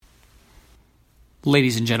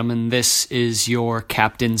Ladies and gentlemen, this is your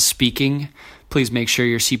captain speaking. Please make sure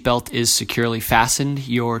your seatbelt is securely fastened,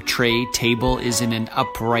 your tray table is in an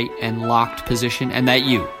upright and locked position, and that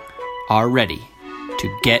you are ready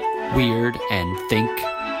to get weird and think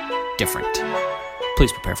different.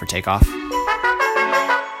 Please prepare for takeoff.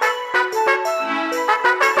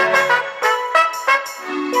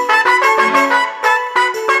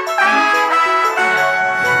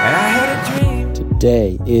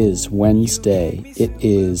 Today is Wednesday. It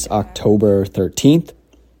is October 13th.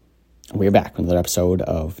 We're back with another episode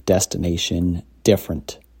of Destination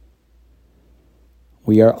Different.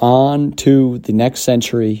 We are on to the next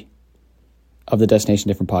century of the Destination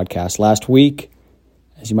Different podcast. Last week,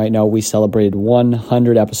 as you might know, we celebrated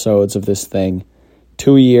 100 episodes of this thing.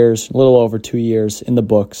 2 years, a little over 2 years in the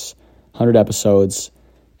books, 100 episodes.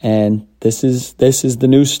 And this is the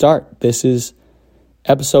new start. This is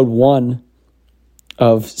episode 1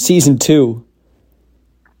 of season 2.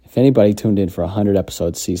 If anybody tuned in for a 100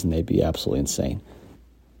 episode season, they'd be absolutely insane.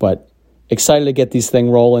 But excited to get this thing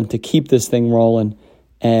rolling, to keep this thing rolling,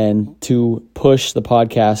 and to push the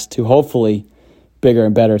podcast to hopefully bigger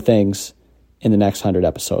and better things in the next 100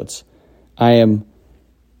 episodes. I am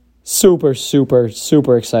super, super,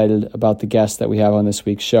 super excited about the guests that we have on this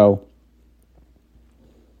week's show.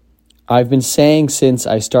 I've been saying since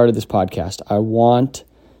I started this podcast, I want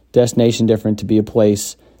Destination Different to be a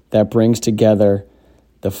place that brings together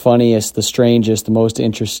the funniest, the strangest, the most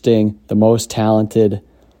interesting, the most talented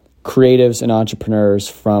creatives and entrepreneurs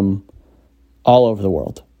from all over the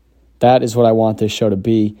world. That is what I want this show to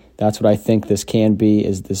be. That's what I think this can be,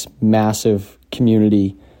 is this massive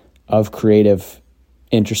community of creative,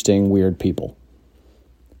 interesting, weird people.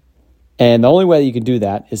 And the only way you can do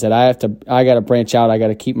that is that I got to branch out. I got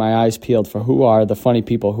to keep my eyes peeled for who are the funny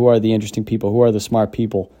people, who are the interesting people, who are the smart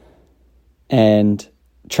people, and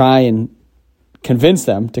try and convince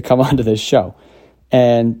them to come onto this show.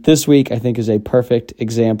 And this week, I think, is a perfect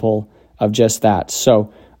example of just that.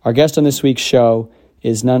 So our guest on this week's show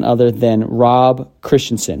is none other than Rob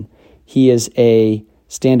Christensen. He is a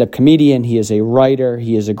stand-up comedian. He is a writer.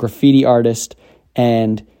 He is a graffiti artist.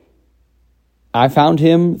 And I found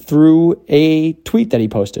him through a tweet that he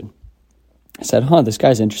posted. I said, this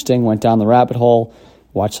guy's interesting. Went down the rabbit hole,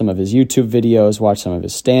 watched some of his YouTube videos, watched some of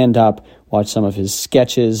his stand-up, watched some of his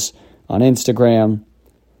sketches on Instagram.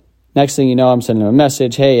 Next thing you know, I'm sending him a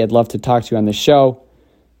message. Hey, I'd love to talk to you on this show.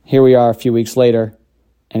 Here we are a few weeks later,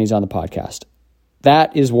 and he's on the podcast.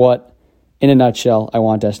 That is what, in a nutshell, I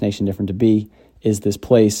want Destination Different to be, is this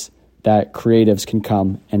place that creatives can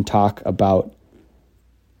come and talk about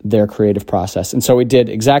their creative process. And so we did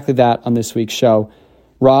exactly that on this week's show.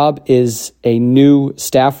 Rob is a new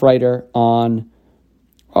staff writer on,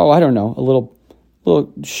 a little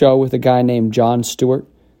show with a guy named Jon Stewart.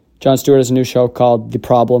 Jon Stewart has a new show called The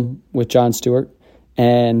Problem with Jon Stewart.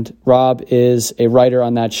 And Rob is a writer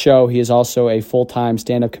on that show. He is also a full-time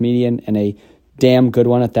stand-up comedian and a damn good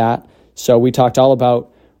one at that. So we talked all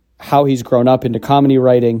about how he's grown up into comedy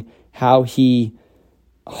writing, how he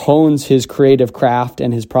hones his creative craft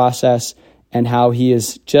and his process, and how he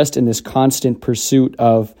is just in this constant pursuit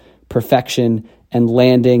of perfection and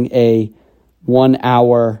landing a 1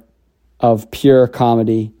 hour of pure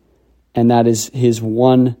comedy. And that is his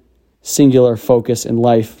one singular focus in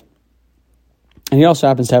life. And he also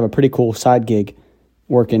happens to have a pretty cool side gig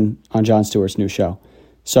working on Jon Stewart's new show.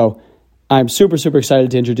 So I'm super, super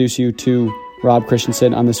excited to introduce you to Rob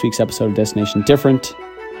Christensen on this week's episode of Destination Different.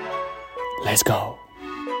 Let's go.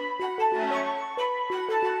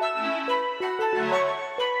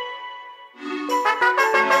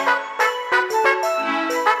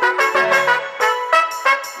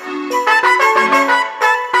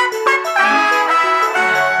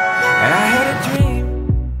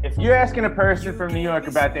 Asking a person from New York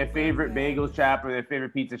about their favorite bagel shop or their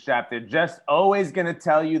favorite pizza shop, they're just always going to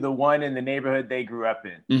tell you the one in the neighborhood they grew up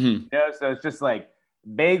in. Mm-hmm. So it's just like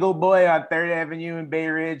Bagel Boy on 3rd Avenue in Bay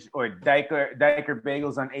Ridge, or Diker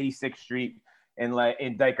Bagels on 86th Street in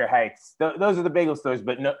Diker Heights. Those are the bagel stores.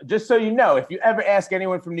 But no, just so you know, if you ever ask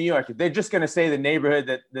anyone from New York, they're just going to say the neighborhood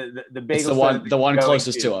that the bagel store, the one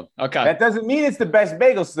closest to them. Okay, that doesn't mean it's the best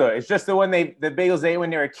bagel store. It's just the bagels they ate when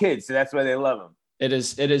they were kids, so that's why they love them. It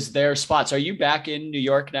is their spots. Are you back in New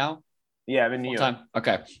York now? Yeah, I'm in New York. Time?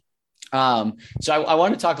 Okay. So I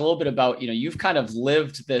want to talk a little bit about, you've kind of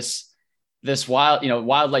lived this wild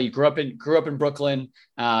life. You grew up in Brooklyn.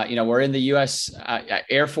 We're in the U.S.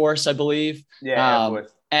 Air Force, I believe. Yeah, Air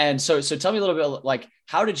Force. And so tell me a little bit, like,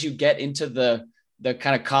 how did you get into the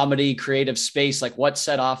kind of comedy creative space? Like, what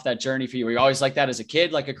set off that journey for you? Were you always like that as a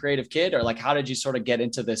kid, like a creative kid, or like, how did you sort of get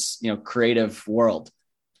into this, creative world?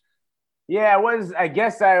 Yeah, I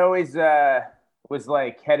guess I always was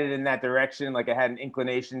like headed in that direction. Like I had an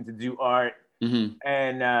inclination to do art, Mm-hmm.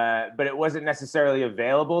 and but it wasn't necessarily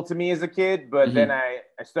available to me as a kid. But then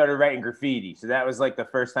Mm-hmm. I started writing graffiti, so that was like the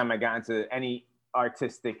first time I got into any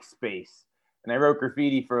artistic space. And I wrote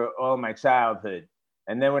graffiti for all my childhood.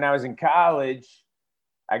 And then when I was in college,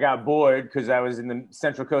 I got bored because I was in the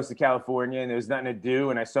Central Coast of California and there was nothing to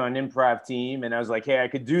do. And I saw an improv team, and I was like, hey, I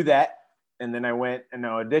could do that. And then I went and I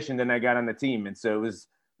auditioned and I got on the team. And so it was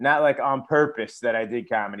not like on purpose that I did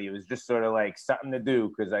comedy. It was just sort of like something to do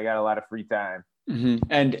because I got a lot of free time. Mm-hmm.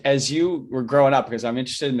 And as you were growing up, because I'm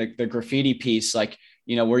interested in the graffiti piece, like,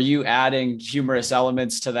 were you adding humorous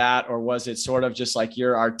elements to that, or was it sort of just like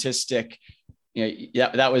your artistic, yeah,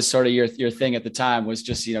 that was sort of your thing at the time, was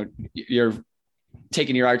just, you're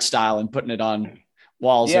taking your art style and putting it on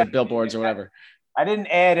walls Yeah, or billboards or whatever. I didn't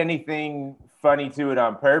add anything funny to it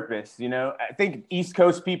on purpose. I think East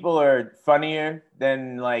Coast people are funnier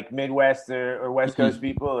than like Midwest or West Mm-hmm. Coast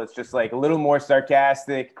people. It's just like a little more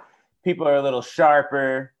sarcastic. People are a little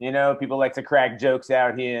sharper. People like to crack jokes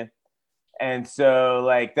out here. And so,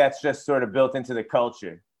 like, that's just sort of built into the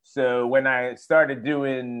culture. So when I started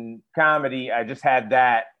doing comedy, I just had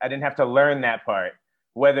that. I didn't have to learn that part.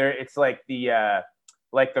 Whether it's like the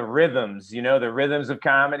rhythms, the rhythms of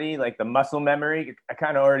comedy, like the muscle memory. I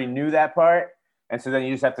kind of already knew that part. And so then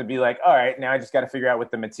you just have to be like, all right, now I just got to figure out what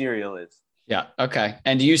the material is. Yeah. Okay.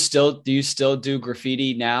 And do you still do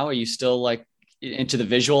graffiti now? Are you still like into the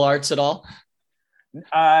visual arts at all?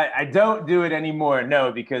 I don't do it anymore,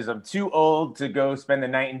 no, because I'm too old to go spend the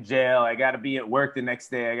night in jail. I got to be at work the next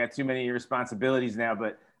day. I got too many responsibilities now,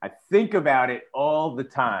 but I think about it all the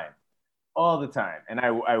time. And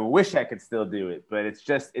I wish I could still do it, but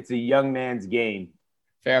it's a young man's game.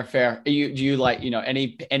 Fair, fair. Do you like,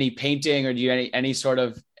 any painting, or do you any sort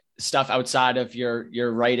of stuff outside of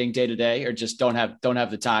your writing day to day, or just don't have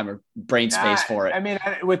the time or brain space for it? I mean,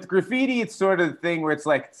 with graffiti, it's sort of the thing where it's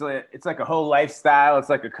like a whole lifestyle. It's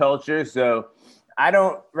like a culture. So I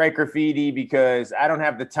don't write graffiti because I don't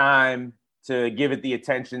have the time to give it the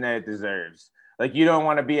attention that it deserves. Like you don't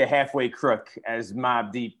want to be a halfway crook, as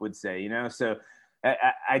Mobb Deep would say, So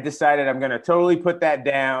I decided I'm going to totally put that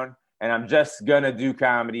down, and I'm just going to do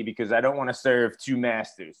comedy because I don't want to serve two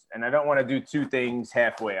masters, and I don't want to do two things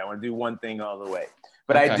halfway. I want to do one thing all the way.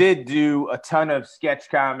 But Okay. I did do a ton of sketch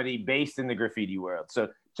comedy based in the graffiti world. So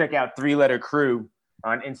check out Three Letter Crew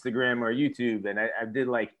on Instagram or YouTube. And I did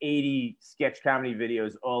like 80 sketch comedy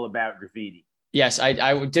videos all about graffiti. Yes,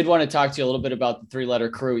 I did want to talk to you a little bit about the Three Letter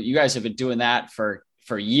Crew. You guys have been doing that for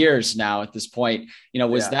years now at this point.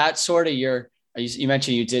 Was that sort of you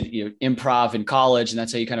mentioned you did improv in college, and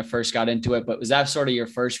that's how you kind of first got into it. But was that sort of your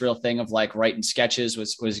first real thing of like writing sketches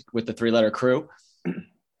was with the Three Letter Crew?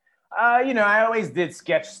 I always did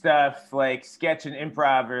sketch stuff. Like sketch and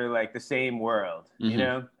improv are like the same world,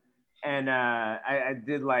 Mm-hmm. And I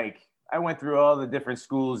did I went through all the different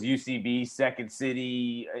schools, UCB, Second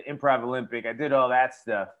City, Improv Olympic. I did all that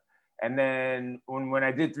stuff. And then when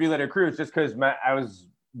I did Three Letter Crew, it's just because I was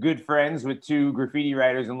good friends with two graffiti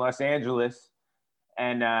writers in Los Angeles,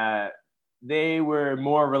 and they were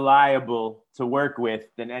more reliable to work with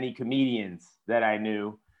than any comedians that I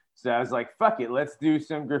knew. So I was like, fuck it, let's do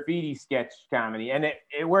some graffiti sketch comedy. And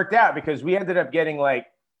it worked out because we ended up getting like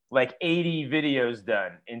 80 videos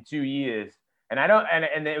done in 2 years. And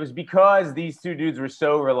and it was because these two dudes were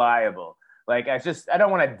so reliable. Like I don't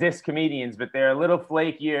want to diss comedians, but they're a little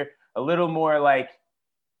flakier, a little more like,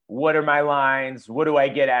 what are my lines? What do I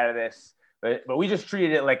get out of this? But we just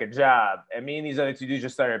treated it like a job. And me and these other two dudes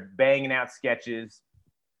just started banging out sketches.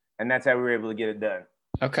 And that's how we were able to get it done.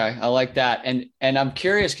 Okay, I like that. And I'm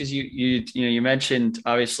curious because you mentioned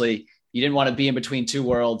obviously you didn't want to be in between two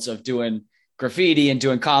worlds of doing graffiti and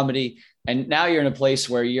doing comedy, and now you're in a place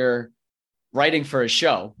where you're writing for a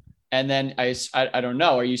show. And then I don't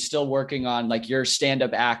know, are you still working on like your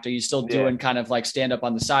stand-up act? Are you still doing kind of like stand-up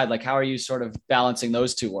on the side? Like how are you sort of balancing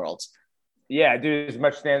those two worlds? Yeah, I do as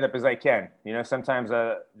much stand-up as I can. Sometimes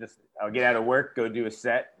I'll get out of work, go do a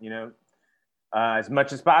set, as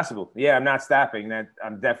much as possible. Yeah, I'm not stopping. That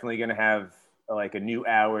I'm definitely going to have like a new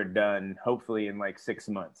hour done, hopefully in like 6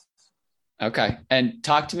 months. Okay. And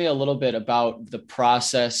talk to me a little bit about the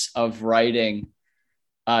process of writing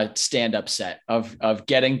a stand-up set, of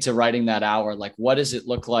getting to writing that hour. Like, what does it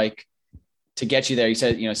look like to get you there? You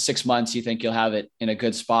said, 6 months, you think you'll have it in a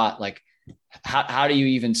good spot. Like, how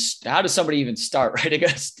does somebody even start writing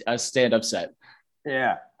a stand-up set?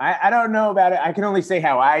 Yeah, I don't know about it. I can only say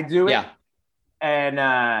how I do it. Yeah.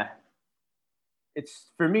 And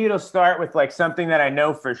it's for me, it'll start with like something that I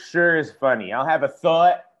know for sure is funny. I'll have a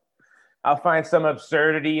thought I'll find some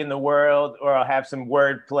absurdity in the world, or I'll have some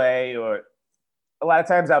wordplay, or a lot of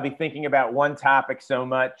times I'll be thinking about one topic so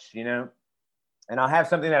much, and I'll have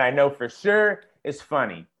something that I know for sure is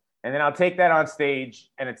funny. And then I'll take that on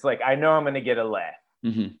stage, and it's like, I know I'm going to get a laugh.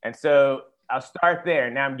 Mm-hmm. And so I'll start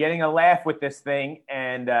there. Now I'm getting a laugh with this thing.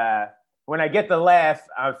 And when I get the laugh,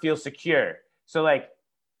 I feel secure. So like,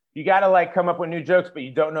 you got to like come up with new jokes, but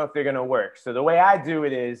you don't know if they're going to work. So the way I do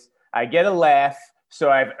it is I get a laugh. So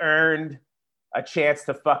I've earned a chance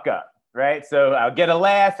to fuck up, right? So I'll get a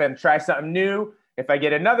laugh and try something new. If I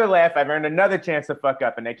get another laugh, I've earned another chance to fuck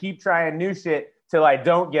up. And I keep trying new shit till I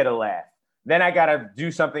don't get a laugh. Then I got to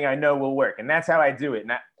do something I know will work. And that's how I do it.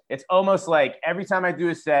 And it's almost like every time I do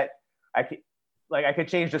a set, I could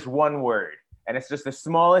change just one word. And it's just the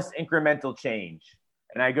smallest incremental change.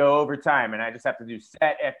 And I go over time, and I just have to do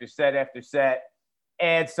set after set after set,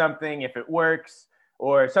 add something if it works.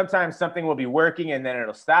 Or sometimes something will be working and then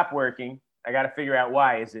it'll stop working. I got to figure out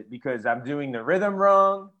why. Is it because I'm doing the rhythm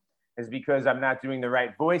wrong? Is it because I'm not doing the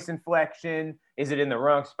right voice inflection? Is it in the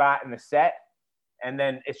wrong spot in the set? And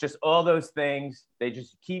then it's just all those things. They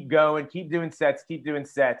just keep going, keep doing sets.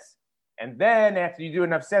 And then after you do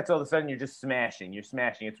enough sets, all of a sudden you're just smashing. You're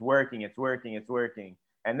smashing. It's working.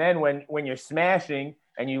 And then when you're smashing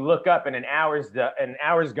and you look up and an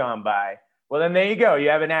hour's gone by, well, then there you go. You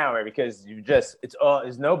have an hour because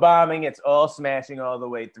there's no bombing. It's all smashing all the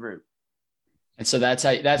way through. And so that's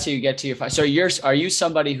how you get to your five. So are you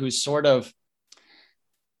somebody who's sort of,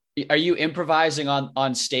 are you improvising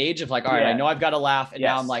on stage of like, all right, I know I've got to laugh. And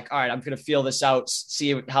now I'm like, all right, I'm going to feel this out,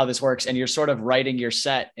 see how this works. And you're sort of writing your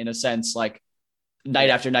set in a sense, like night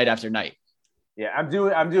after night after night. Yeah,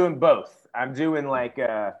 I'm doing both. I'm doing like,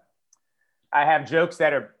 I have jokes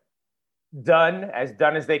that are done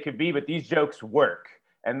as they could be, but these jokes work.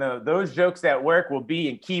 And those jokes that work will be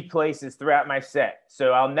in key places throughout my set.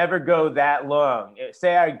 So I'll never go that long.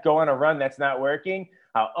 Say I go on a run that's not working,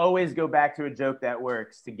 I'll always go back to a joke that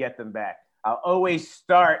works to get them back. I'll always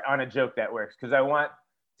start on a joke that works because I want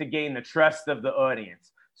to gain the trust of the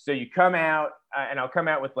audience. So you come out, and I'll come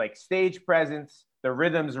out with like stage presence, the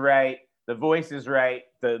rhythm's right, the voice is right,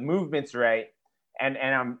 the movement's right, and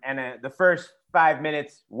the first 5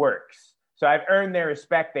 minutes works. So I've earned their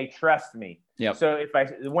respect. They trust me. Yep. So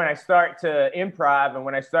when I start to improv and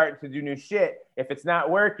when I start to do new shit, if it's not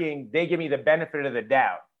working, they give me the benefit of the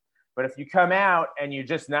doubt. But if you come out and you're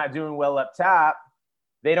just not doing well up top,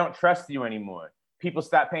 they don't trust you anymore. People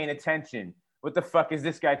stop paying attention. What the fuck is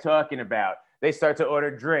this guy talking about? They start to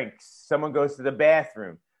order drinks. Someone goes to the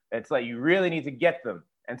bathroom. It's like you really need to get them.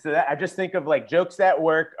 And so I just think of like jokes that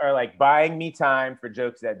work are like buying me time for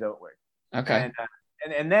jokes that don't work. Okay.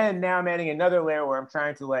 And then now I'm adding another layer where I'm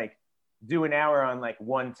trying to like do an hour on like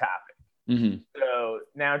one topic. Mm-hmm. So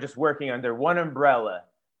now just working under one umbrella,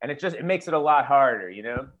 and it makes it a lot harder,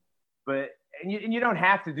 But you don't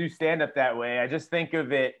have to do stand-up that way. I just think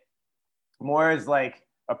of it more as like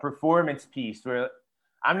a performance piece where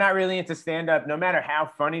I'm not really into stand-up no matter how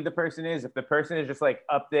funny the person is. If the person is just like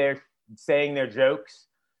up there saying their jokes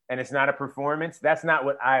and it's not a performance, that's not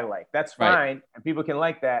what I like. That's fine. Right. And people can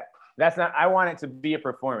like that. I want it to be a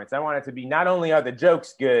performance. I want it to be not only are the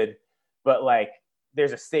jokes good, but like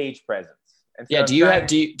there's a stage presence. And so do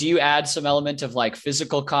you add some element of like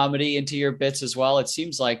physical comedy into your bits as well? It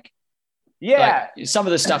seems like some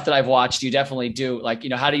of the stuff that I've watched, you definitely do. Like,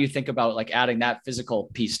 how do you think about like adding that physical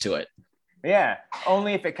piece to it? Yeah,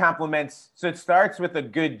 only if it complements. So it starts with a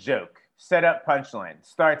good joke, set up punchline,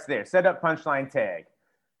 starts there, set up punchline tag.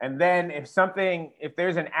 And then if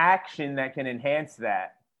there's an action that can enhance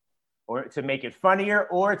that or to make it funnier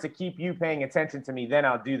or to keep you paying attention to me, then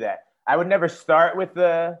I'll do that. I would never start with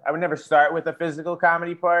the physical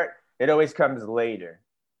comedy part. It always comes later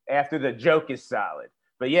after the joke is solid.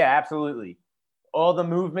 But yeah, absolutely. All the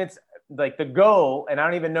movements, like the goal, and I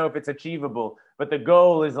don't even know if it's achievable, but the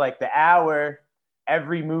goal is like the hour,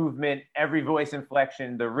 every movement, every voice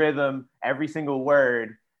inflection, the rhythm, every single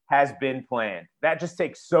word has been planned. That just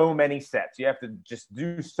takes so many sets. You have to just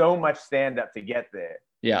do so much stand-up to get there.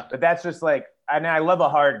 Yeah. But that's just like, I love a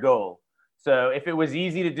hard goal. So if it was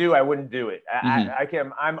easy to do, I wouldn't do it.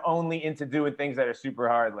 I'm only into doing things that are super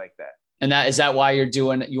hard like that. And is that why you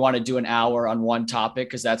want to do an hour on one topic?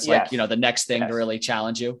 Because that's like, the next thing to really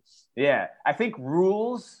challenge you. Yeah. I think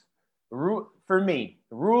rules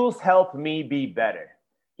help me be better,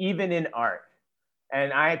 even in art.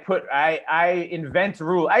 And I invent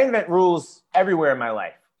rules everywhere in my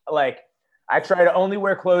life. Like I try to only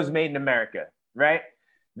wear clothes made in America, right?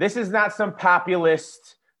 This is not some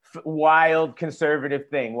populist, wild conservative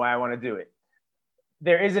thing why I want to do it.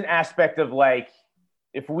 There is an aspect of like,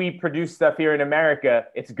 if we produce stuff here in America,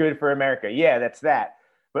 it's good for America. Yeah, that's that.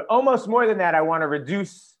 But almost more than that, I want to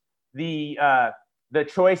reduce the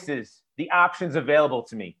choices, the options available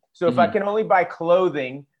to me. So if I can only buy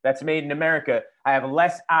clothing that's made in America, I have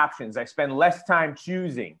less options. I spend less time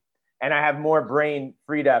choosing, and I have more brain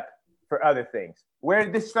freed up for other things. Where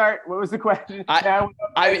did this start? What was the question?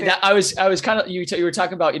 I was kind of, you were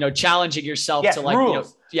talking about, challenging yourself to like,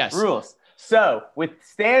 rules. Rules. So with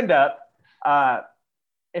stand up,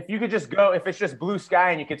 if you could just go, if it's just blue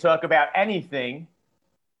sky and you could talk about anything,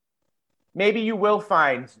 maybe you will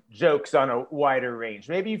find jokes on a wider range.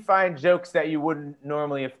 Maybe you find jokes that you wouldn't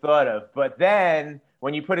normally have thought of. But then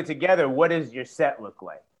when you put it together, what does your set look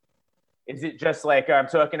like? Is it just like I'm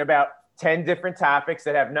talking about 10 different topics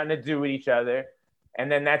that have nothing to do with each other, and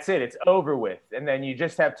then that's it? It's over with. And then you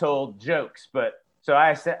just have told jokes. But so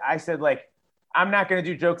I said like, I'm not going to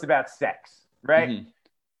do jokes about sex, right?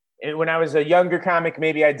 And when I was a younger comic,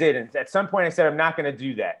 maybe I did. And at some point I said, I'm not going to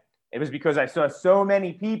do that. It was because I saw so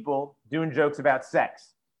many people doing jokes about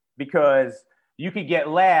sex, because you could get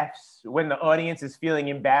laughs when the audience is feeling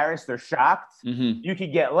embarrassed or shocked. You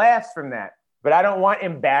could get laughs from that, but I don't want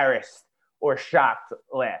embarrassed or shocked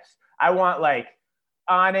laughs. I want like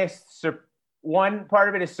honest, one part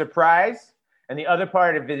of it is surprise and the other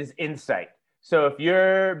part of it is insight. So if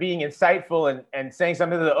you're being insightful and saying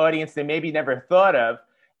something to the audience they maybe never thought of,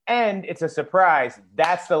 and it's a surprise,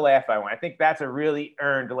 that's the laugh I want. I think that's a really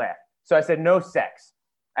earned laugh. So I said, no sex.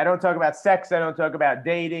 I don't talk about sex. I don't talk about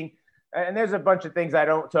dating. And there's a bunch of things I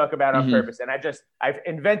don't talk about on purpose. And I've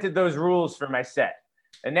invented those rules for my set.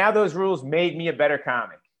 And now those rules made me a better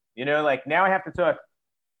comic. Like now I have to talk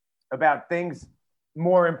about things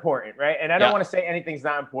more important, right? And I don't want to say anything's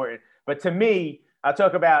not important. But to me, I'll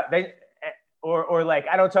talk about, or like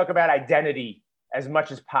I don't talk about identity as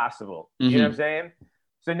much as possible. You know what I'm saying?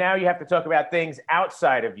 So now you have to talk about things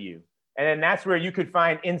outside of you. And then that's where you could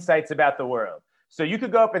find insights about the world. So you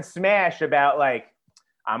could go up and smash about like,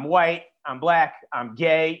 I'm white, I'm black, I'm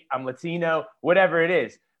gay, I'm Latino, whatever it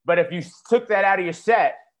is. But if you took that out of your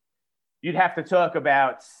set, you'd have to talk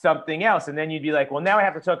about something else. And then you'd be like, well, now I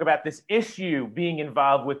have to talk about this issue being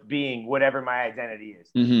involved with being whatever my identity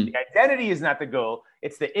is. The identity is not the goal.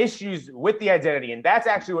 It's the issues with the identity. And that's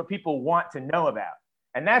actually what people want to know about.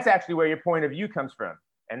 And that's actually where your point of view comes from.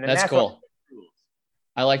 And then that's cool.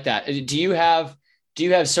 I like that. Do you have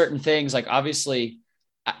certain things, like obviously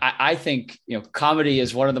I think, comedy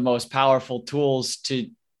is one of the most powerful tools to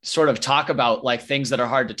sort of talk about like things that are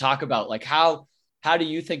hard to talk about. Like how do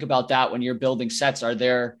you think about that when you're building sets? Are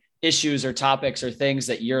there issues or topics or things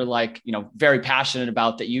that you're like, very passionate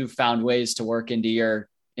about that you've found ways to work into your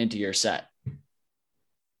set?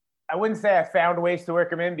 I wouldn't say I found ways to work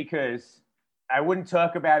them in, because I wouldn't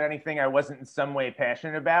talk about anything I wasn't in some way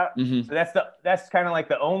passionate about. So that's kind of like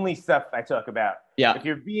the only stuff I talk about. Yeah. If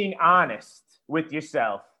you're being honest with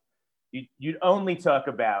yourself, you'd only talk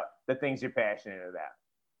about the things you're passionate about.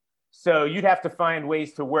 So you'd have to find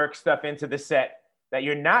ways to work stuff into the set that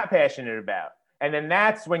you're not passionate about. And then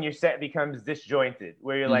that's when your set becomes disjointed,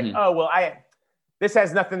 where you're like, oh, well, this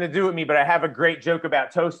has nothing to do with me, but I have a great joke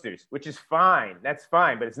about toasters, which is fine. That's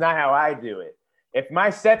fine, but it's not how I do it. If my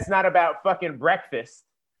set's not about fucking breakfast,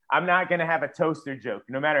 I'm not going to have a toaster joke,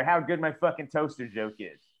 no matter how good my fucking toaster joke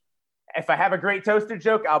is. If I have a great toaster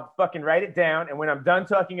joke, I'll fucking write it down. And when I'm done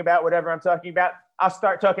talking about whatever I'm talking about, I'll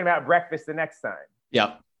start talking about breakfast the next time.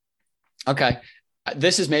 Yeah. Okay.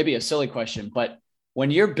 This is maybe a silly question, but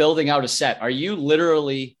when you're building out a set, are you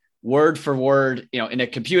literally word for word, in a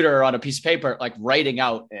computer or on a piece of paper, like writing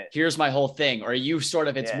out, here's my whole thing? Or are you sort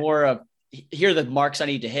of, it's more of, here are the marks I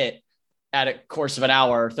need to hit at a course of an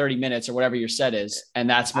hour or 30 minutes or whatever your set is. And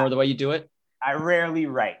that's more the way you do it? I rarely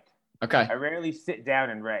write. Okay. I rarely sit down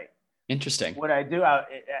and write. Interesting. What I do,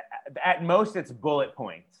 at most, it's bullet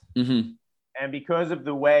points. And because of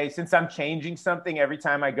the way, since I'm changing something every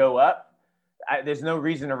time I go up, there's no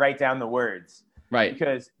reason to write down the words. Right.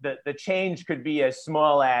 Because the change could be as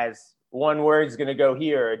small as one word's going to go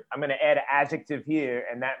here. I'm going to add an adjective here,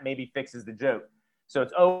 and that maybe fixes the joke. So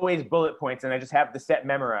it's always bullet points, and I just have the set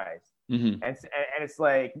memorized. And it's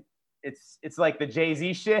like it's like the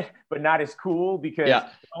Jay-Z shit, but not as cool, because the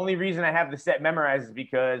only reason I have the set memorized is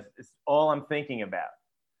because it's all I'm thinking about.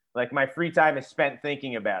 Like my free time is spent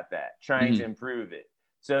thinking about that, trying to improve it.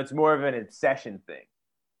 So it's more of an obsession thing.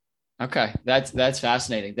 Okay. That's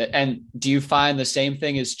fascinating. And do you find the same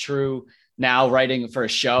thing is true now writing for a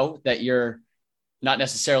show, that you're not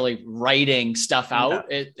necessarily writing stuff out?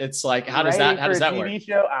 No. It's like, how does that work? TV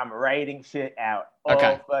show, I'm writing shit out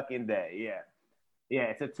all fucking day. Yeah. Yeah.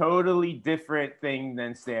 It's a totally different thing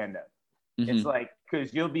than stand-up. It's like,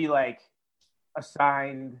 cause you'll be like,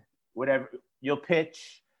 assigned whatever you'll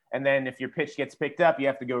pitch, and then if your pitch gets picked up, you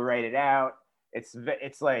have to go write it out. It's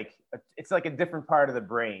like a different part of the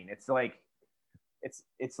brain. It's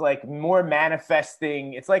like more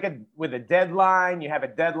manifesting. It's like with a deadline. You have a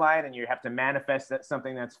deadline, and you have to manifest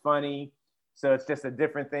something that's funny. So it's just a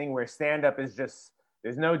different thing. Where stand up is just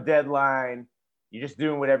there's no deadline. You're just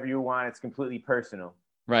doing whatever you want. It's completely personal.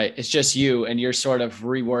 Right. It's just you, and you're sort of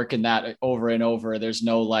reworking that over and over. There's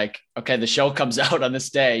no like, okay, the show comes out on this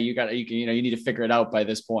day. You need to figure it out by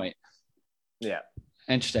this point. Yeah.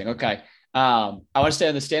 Interesting. Okay. I want to stay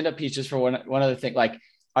on the stand-up piece just for one other thing. Like,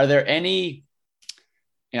 are there any,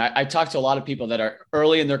 I talked to a lot of people that are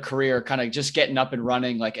early in their career, kind of just getting up and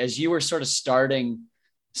running. Like, as you were sort of starting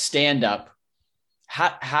stand-up,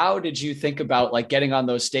 how did you think about like getting on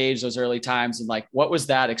those stage, those early times? And like, what was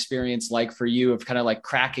that experience like for you of kind of like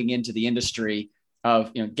cracking into the industry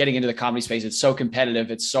of, getting into the comedy space? It's so competitive.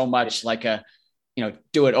 It's so much like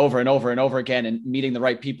do it over and over and over again and meeting the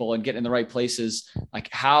right people and getting in the right places. Like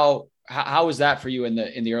how was that for you in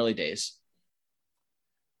the early days?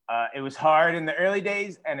 It was hard in the early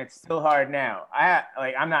days, and it's still hard now.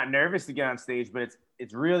 I'm not nervous to get on stage, but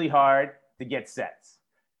it's really hard to get sets.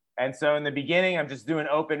 And so in the beginning, I'm just doing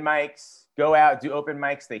open mics, go out, do open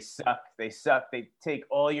mics. They suck. They take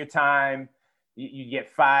all your time. You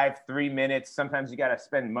get 3 minutes. Sometimes you got to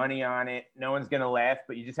spend money on it. No one's going to laugh,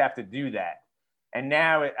 but you just have to do that. And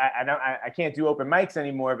now I can't do open mics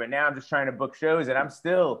anymore, but now I'm just trying to book shows, and I'm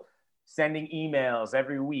still sending emails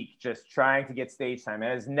every week, just trying to get stage time.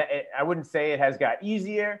 I wouldn't say it has got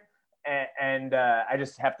easier, and I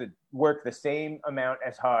just have to work the same amount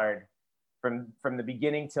as hard from the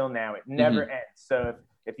beginning till now. It never ends. So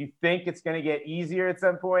if you think it's going to get easier at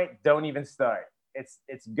some point, don't even start.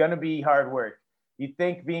 It's going to be hard work. You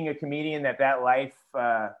think being a comedian that life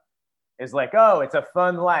is like, oh, it's a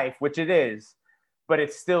fun life, which it is, but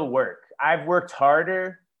it's still work. I've worked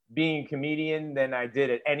harder being a comedian than I did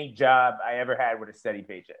at any job I ever had with a steady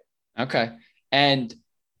paycheck. Okay. And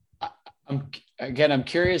I'm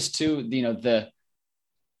curious too,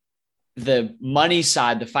 the money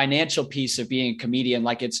side, the financial piece of being a comedian.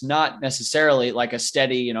 Like, it's not necessarily like a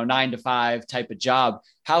steady, 9 to 5 type of job.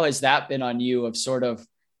 How has that been on you of sort of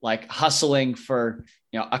like hustling for,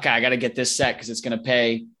 okay, I got to get this set because it's going to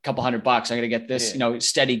pay a couple $100. I got to get this,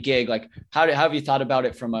 steady gig. Like, how have you thought about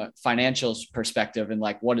it from a financial perspective? And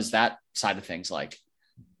like, what is that side of things like?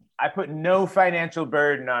 I put no financial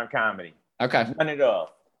burden on comedy. Okay. None at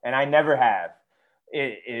all. And I never have.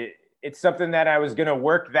 It's something that I was going to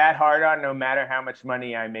work that hard on no matter how much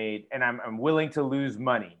money I made. And I'm willing to lose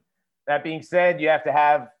money. That being said, you have to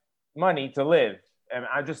have money to live. And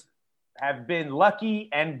I just have been lucky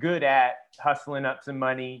and good at hustling up some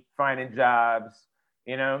money, finding jobs.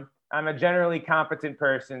 I'm a generally competent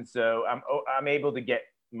person, so I'm able to get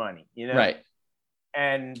money, Right.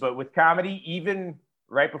 But with comedy, even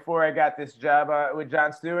right before I got this job with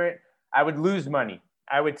Jon Stewart, I would lose money.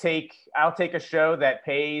 I'll take a show that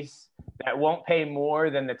won't pay more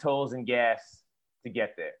than the tolls and gas to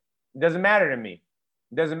get there. It doesn't matter to me.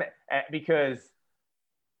 It doesn't because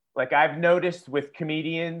like I've noticed with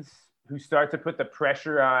comedians who start to put the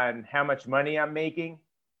pressure on how much money I'm making,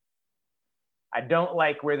 I don't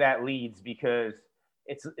like where that leads, because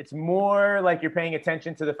it's more like you're paying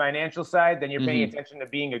attention to the financial side than you're paying attention to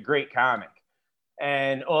being a great comic.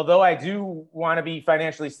 And although I do want to be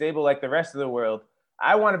financially stable like the rest of the world,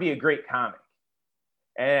 I want to be a great comic.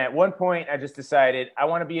 And at one point, I just decided I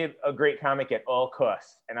want to be a great comic at all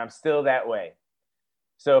costs. And I'm still that way.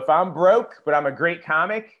 So if I'm broke, but I'm a great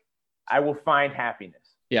comic, I will find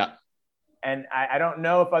happiness. Yeah. And I don't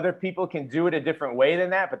know if other people can do it a different way than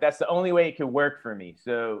that, but that's the only way it could work for me.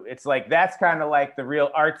 So it's like, that's kind of like the real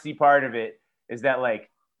artsy part of it, is that like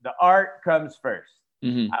the art comes first.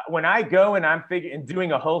 When I go and I'm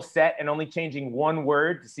doing a whole set and only changing one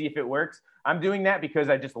word to see if it works, I'm doing that because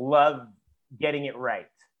I just love getting it right.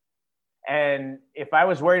 And if I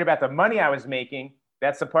was worried about the money I was making,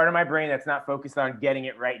 that's the part of my brain that's not focused on getting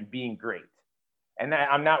it right and being great. And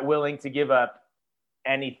I'm not willing to give up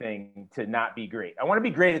anything to not be great. I want to be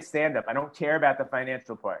great at stand-up. I don't care about the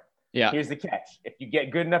financial part. Yeah. Here's the catch. If you get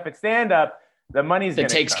good enough at stand-up, the money's going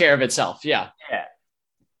to takes care of itself. Yeah. Yeah.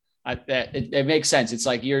 It makes sense. It's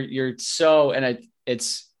like you're so, and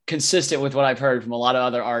it's consistent with what I've heard from a lot of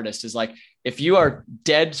other artists, is like, if you are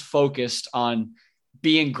dead focused on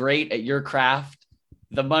being great at your craft,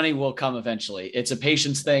 the money will come eventually. It's a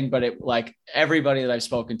patience thing, but it, like, everybody that I've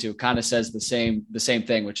spoken to kind of says the same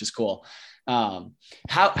thing, which is cool.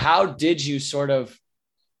 How did you sort of,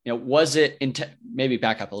 was it maybe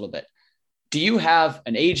back up a little bit. Do you have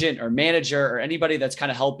an agent or manager or anybody that's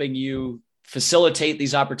kind of helping you facilitate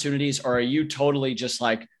these opportunities, or are you totally just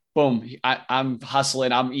like, boom, I'm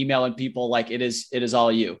hustling, I'm emailing people, like it is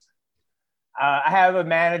all you? I have a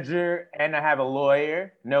manager and I have a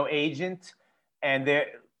lawyer, no agent, and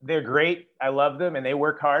they're great. I love them and they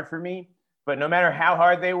work hard for me. But no matter how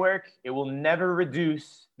hard they work, it will never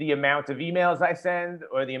reduce the amount of emails I send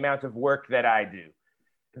or the amount of work that I do.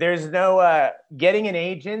 There's no getting an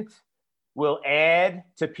agent will add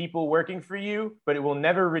to people working for you, but it will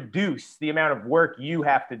never reduce the amount of work you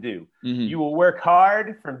have to do. Mm-hmm. You will work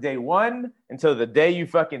hard from day one until the day you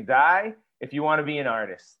fucking die if you want to be an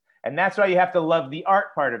artist. And that's why you have to love the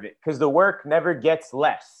art part of it, because the work never gets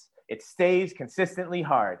less. It stays consistently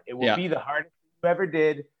hard. It will be the hardest you ever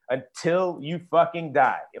did until you fucking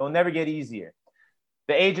die. It will never get easier.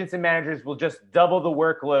 The agents and managers will just double the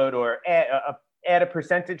workload or add a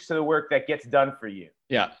percentage to the work that gets done for you.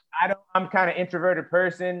 Yeah. I'm kind of introverted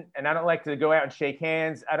person and I don't like to go out and shake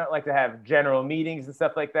hands. I don't like to have general meetings and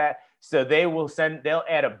stuff like that. So they'll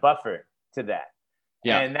add a buffer to that.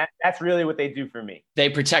 Yeah. And that's really what they do for me. They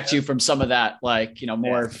protect you from some of that, like,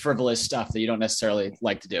 more frivolous stuff that you don't necessarily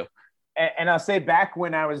like to do. And I'll say back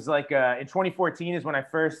when I was like, in 2014 is when I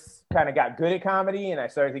first kind of got good at comedy and I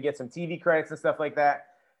started to get some TV credits and stuff like that.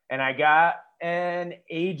 And I got an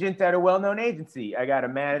agent at a well-known agency. I got a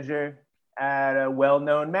manager at a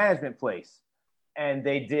well-known management place. And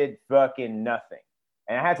they did fucking nothing.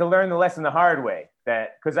 And I had to learn the lesson the hard way,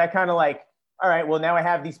 because I kind of like, all right, well, now I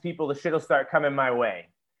have these people, the shit will start coming my way.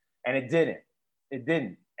 And it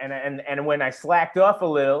didn't. And when I slacked off a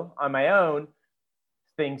little on my own,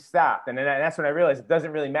 things stopped. And then that's when I realized it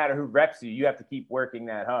doesn't really matter who reps you. You have to keep working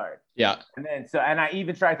that hard. Yeah. And I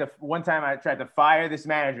even one time I tried to fire this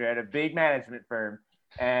manager at a big management firm.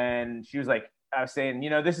 And she was like, I was saying,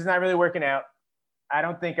 this is not really working out. I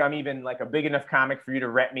don't think I'm even like a big enough comic for you to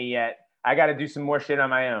rep me yet. I got to do some more shit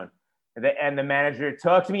on my own. And the manager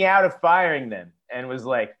talked me out of firing them and was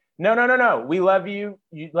like, no. We love you.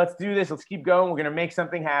 Let's do this. Let's keep going. We're going to make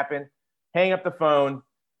something happen. Hang up the phone.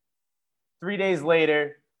 3 days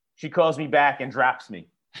later, she calls me back and drops me.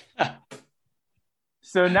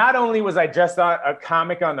 So not only was I just a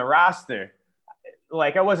comic on the roster,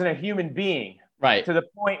 like I wasn't a human being. Right. To the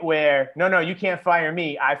point where, no, you can't fire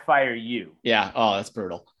me. I fire you. Yeah. Oh, that's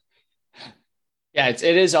brutal. Yeah, it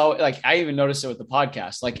is always, like, I even noticed it with the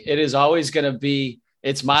podcast. Like, it is always going to be,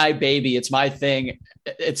 it's my baby, it's my thing.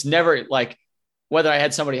 It's never like, whether I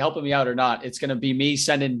had somebody helping me out or not, it's going to be me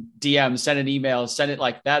sending DMs, sending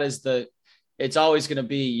emails, it's always going to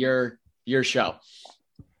be your show.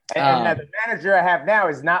 And the manager I have now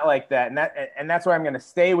is not like that. And that's why I'm going to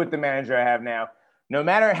stay with the manager I have now. No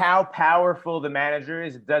matter how powerful the manager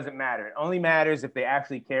is, it doesn't matter. It only matters if they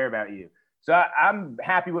actually care about you. So I'm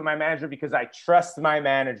happy with my manager because I trust my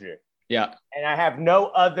manager. Yeah. And I have no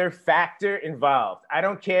other factor involved. I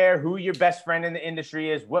don't care who your best friend in the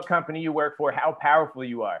industry is, what company you work for, how powerful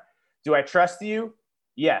you are. Do I trust you?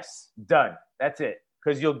 Yes. Done. That's it.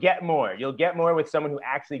 Because you'll get more. You'll get more with someone who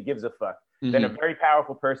actually gives a fuck than a very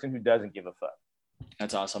powerful person who doesn't give a fuck.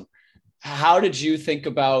 That's awesome. How did you think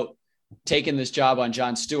about taking this job on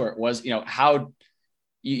Jon Stewart? How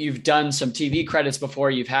you've done some TV credits before,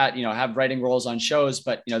 you've had, have writing roles on shows,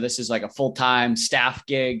 but this is like a full-time staff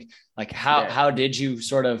gig. Like how did you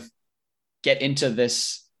sort of get into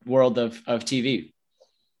this world of TV?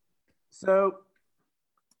 So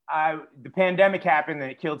the pandemic happened and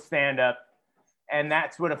it killed stand-up. And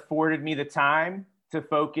that's what afforded me the time to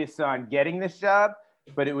focus on getting this job.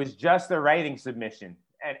 But it was just a writing submission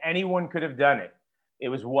and anyone could have done it. It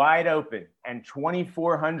was wide open and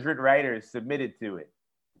 2,400 writers submitted to it.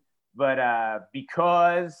 But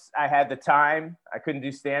because I had the time, I couldn't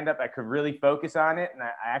do stand-up. I could really focus on it. And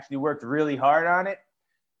I actually worked really hard on it.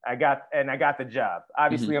 I got the job.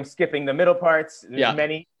 Obviously, I'm skipping the middle parts. There's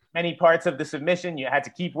many parts of the submission. You had to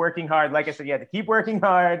keep working hard. Like I said, you had to keep working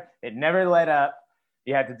hard. It never let up.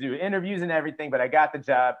 You had to do interviews and everything, but I got the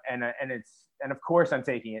job. And of course I'm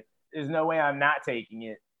taking it. There's no way I'm not taking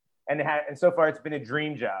it. And so far it's been a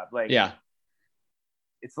dream job.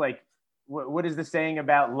 It's like, what is the saying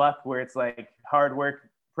about luck where it's like hard work,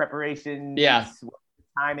 preparation,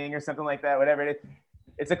 timing or something like that, whatever it is.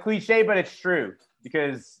 It's a cliche, but it's true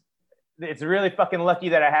because it's really fucking lucky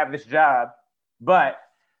that I have this job, but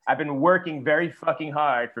I've been working very fucking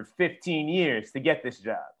hard for 15 years to get this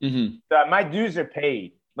job. So my dues are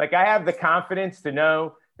paid. Like I have the confidence to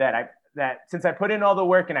know that since I put in all the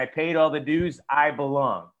work and I paid all the dues, I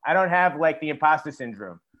belong. I don't have like the imposter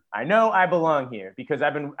syndrome. I know I belong here because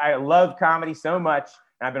I love comedy so much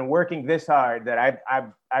and I've been working this hard that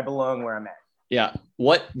I belong where I'm at. Yeah.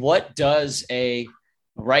 What does a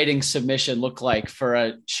writing submission look like for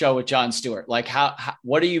a show with Jon Stewart? Like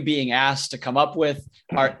what are you being asked to come up with?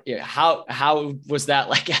 How was that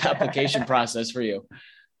like application process for you?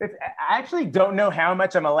 I actually don't know how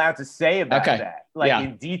much I'm allowed to say about that,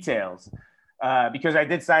 in details, because I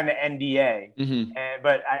did sign the NDA.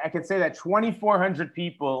 But I can say that 2,400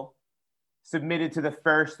 people submitted to the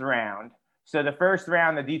first round. So the first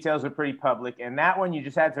round, the details were pretty public, and that one you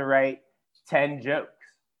just had to write 10 jokes,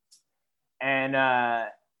 and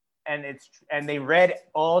they read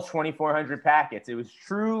all 2,400 packets. It was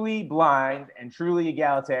truly blind and truly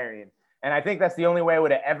egalitarian, and I think that's the only way I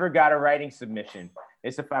would have ever got a writing submission,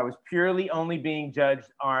 is if I was purely only being judged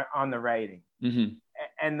on the writing.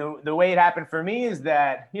 And the way it happened for me is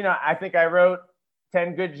that, I think I wrote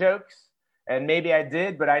 10 good jokes, and maybe I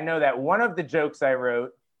did, but I know that one of the jokes I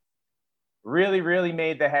wrote really, really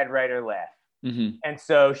made the head writer laugh. And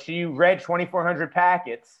so she read 2,400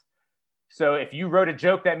 packets. So if you wrote a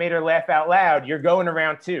joke that made her laugh out loud, you're going to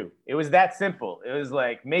round 2. It was that simple. It was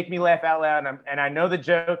like, make me laugh out loud. And I know the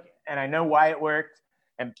joke and I know why it worked.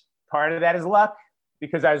 And part of that is luck,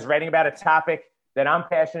 because I was writing about a topic that I'm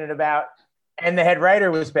passionate about and the head writer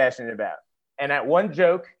was passionate about. And that one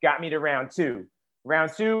joke got me to round 2.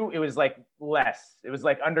 Round 2, it was like less. It was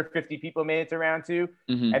like under 50 people made it to round 2.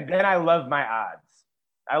 And then I love my odds.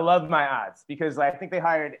 I love my odds because I think they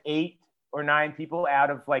hired 8 or 9 people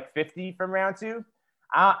out of like 50 from round 2.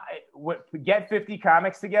 Get 50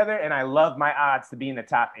 comics together, and I love my odds to be in the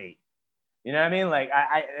top 8. You know what I mean? Like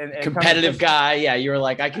competitive guy. Yeah, you were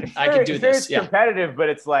like, I can do this. It's competitive, but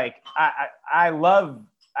it's like I love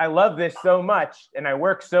this so much, and I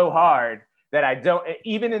work so hard that I don't,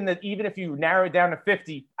 even if you narrow it down to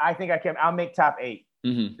 50, I think I'll make top 8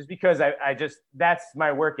 just because that's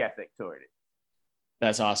my work ethic toward it.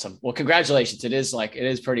 That's awesome. Well, congratulations. It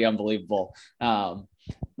is pretty unbelievable.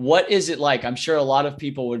 What is it like? I'm sure a lot of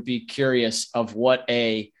people would be curious of what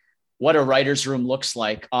a writer's room looks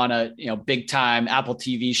like on a, big time Apple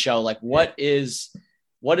TV show. Like what is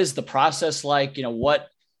the process like?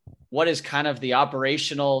 What is kind of the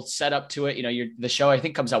operational setup to it? The show I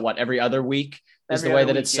think comes out every other week is the way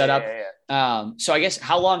that it's set up. Yeah. So I guess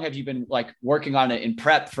how long have you been like working on it in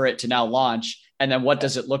prep for it to now launch? And then what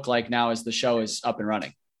does it look like now as the show is up and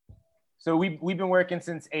running? So we've been working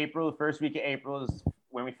since April. The first week of April is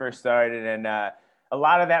when we first started. And a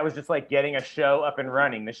lot of that was just like getting a show up and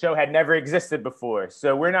running. The show had never existed before.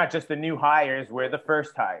 So we're not just the new hires, we're the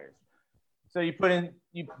first hires. So you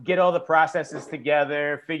get all the processes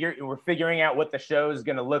together, we're figuring out what the show is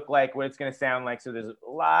going to look like, what it's going to sound like. So there's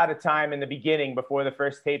a lot of time in the beginning before the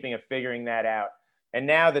first taping of figuring that out. And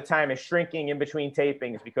now the time is shrinking in between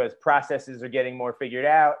tapings because processes are getting more figured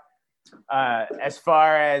out. As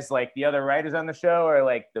far as like the other writers on the show are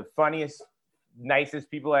like the funniest,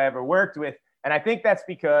 nicest people I ever worked with. And I think that's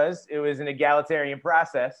because it was an egalitarian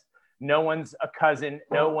process. No one's a cousin,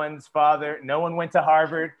 no one's father, no one went to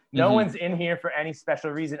Harvard, no one's in here for any special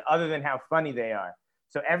reason other than how funny they are.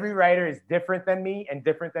 So every writer is different than me and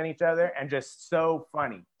different than each other and just so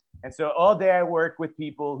funny. And so all day I work with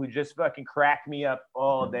people who just fucking crack me up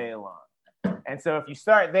all day long. And so if you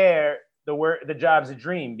start there, the job's a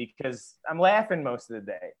dream because I'm laughing most of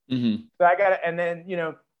the day. So and then,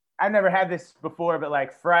 I've never had this before, but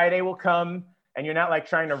like Friday will come and you're not like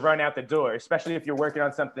trying to run out the door, especially if you're working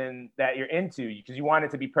on something that you're into because you want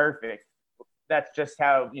it to be perfect. That's just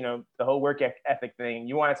how, the whole work ethic thing,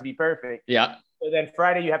 you want it to be perfect. Yeah. So then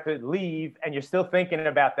Friday you have to leave and you're still thinking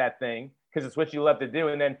about that thing because it's what you love to do.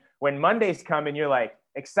 And then when Mondays come and you're like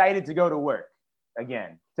excited to go to work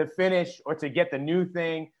again, to finish or to get the new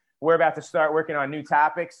thing, we're about to start working on new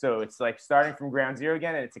topics. So it's like starting from ground zero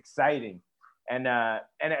again and it's exciting. And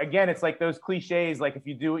again, it's like those cliches, like if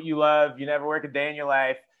you do what you love, you never work a day in your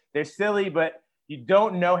life. They're silly, but you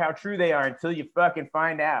don't know how true they are until you fucking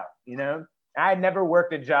find out, I had never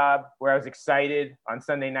worked a job where I was excited on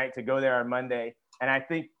Sunday night to go there on Monday. And I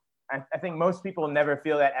think most people never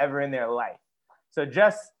feel that ever in their life. So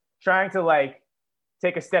just trying to like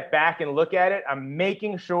take a step back and look at it, I'm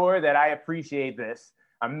making sure that I appreciate this.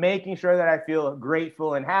 I'm making sure that I feel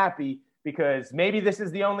grateful and happy because maybe this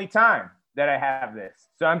is the only time that I have this.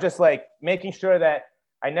 So I'm just like making sure that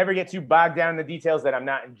I never get too bogged down in the details that I'm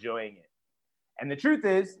not enjoying it. And the truth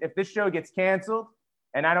is, if this show gets canceled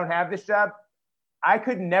and I don't have this job, I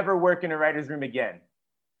could never work in a writer's room again.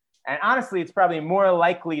 And honestly, it's probably more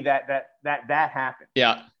likely that happens.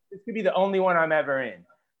 Yeah. This could be the only one I'm ever in.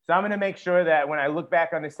 So I'm going to make sure that when I look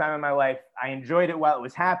back on this time in my life, I enjoyed it while it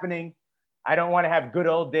was happening. I don't want to have good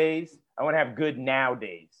old days. I want to have good now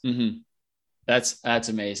days. That's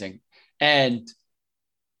amazing. And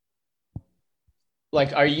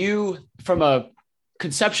like, are you from a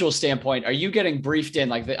conceptual standpoint, are you getting briefed in?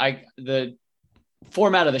 Like the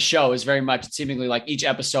format of the show is very much seemingly like each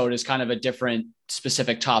episode is kind of a different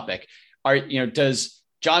specific topic. Does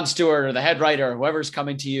Jon Stewart or the head writer or whoever's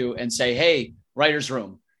coming to you and say, hey, writer's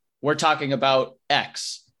room, we're talking about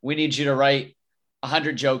X. We need you to write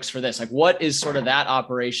 100 jokes for this. Like, what is sort of that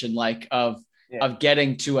operation like of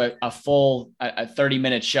getting to a full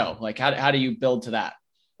 30-minute show? Like, how do you build to that?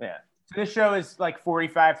 Yeah. So this show is like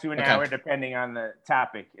 45 to an hour, depending on the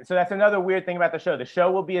topic. So that's another weird thing about the show. The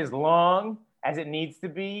show will be as long as it needs to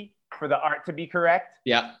be for the art to be correct.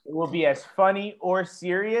 Yeah. It will be as funny or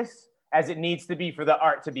serious as it needs to be for the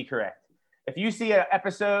art to be correct. If you see an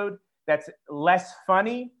episode that's less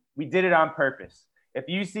funny, we did it on purpose. If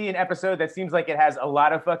you see an episode that seems like it has a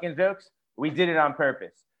lot of fucking jokes, we did it on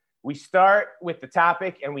purpose. We start with the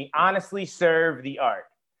topic and we honestly serve the art.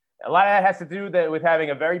 A lot of that has to do with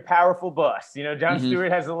having a very powerful boss. You know, Jon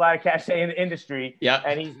Stewart has a lot of cachet in the industry,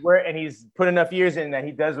 and he's put enough years in that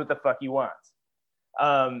he does what the fuck he wants.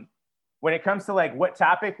 When it comes to like what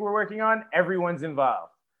topic we're working on, everyone's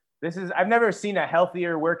involved. I've never seen a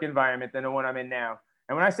healthier work environment than the one I'm in now.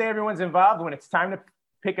 And when I say everyone's involved, when it's time to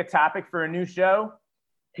pick a topic for a new show,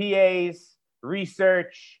 PAs,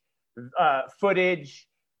 research, footage,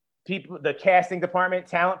 people, the casting department,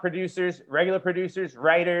 talent producers, regular producers,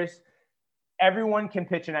 writers, everyone can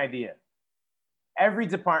pitch an idea. Every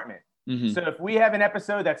department. So if we have an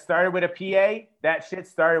episode that started with a PA, that shit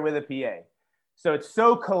started with a PA. So it's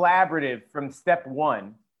so collaborative from step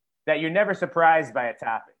one that you're never surprised by a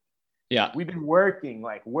topic. Yeah. We've been working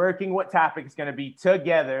what topic is going to be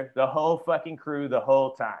together, the whole fucking crew, the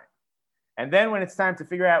whole time. And then when it's time to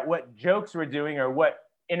figure out what jokes we're doing or what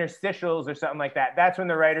interstitials or something like that, that's when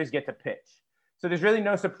the writers get to pitch. So there's really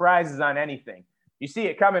no surprises on anything. You see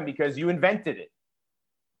it coming because you invented it.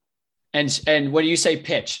 And when you say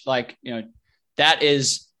pitch, like, that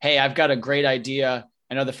is, hey, I've got a great idea.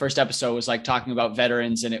 I know the first episode was like talking about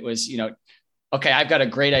veterans, and it was, okay, I've got a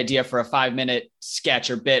great idea for a 5-minute sketch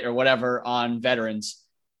or bit or whatever on veterans.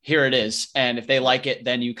 Here it is. And if they like it,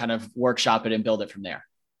 then you kind of workshop it and build it from there.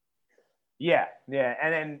 Yeah.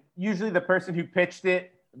 And then usually the person who pitched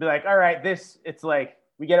it will be like, all right, it's like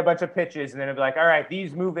we get a bunch of pitches, and then it'll be like, all right,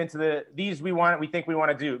 these move into we think we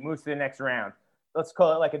want to do, it moves to the next round. Let's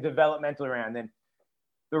call it like a developmental round. Then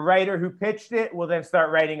the writer who pitched it will then start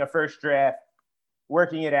writing a first draft,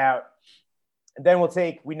 working it out. And then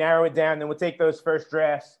we narrow it down, then we'll take those first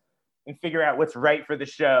drafts and figure out what's right for the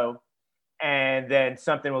show. And then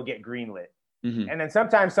something will get greenlit. And then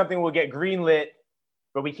sometimes something will get greenlit,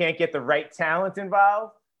 but we can't get the right talent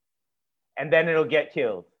involved, and then it'll get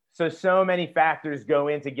killed. So many factors go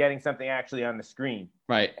into getting something actually on the screen.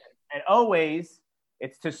 Right. And always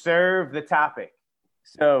it's to serve the topic.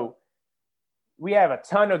 So we have a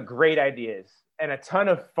ton of great ideas and a ton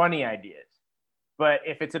of funny ideas. But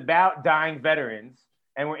if it's about dying veterans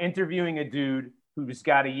and we're interviewing a dude who's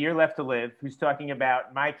got a year left to live, who's talking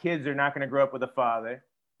about my kids are not going to grow up with a father,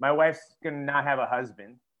 my wife's going to not have a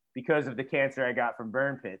husband because of the cancer I got from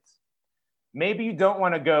burn pits, maybe you don't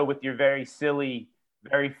want to go with your very silly,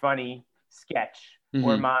 very funny sketch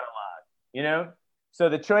or monologue, So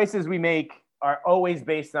the choices we make are always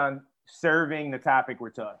based on serving the topic we're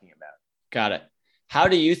talking about. Got it. How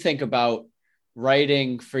do you think about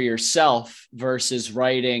writing for yourself versus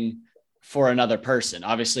writing for another person?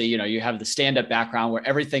 Obviously, you have the stand-up background where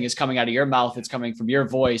everything is coming out of your mouth. It's coming from your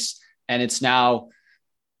voice. And it's now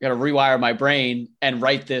got to rewire my brain and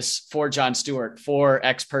write this for Jon Stewart, for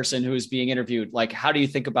X person who is being interviewed. Like, how do you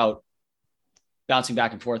think about bouncing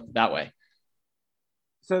back and forth that way?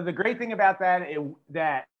 So the great thing about that is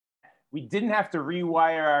that we didn't have to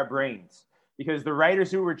rewire our brains, because the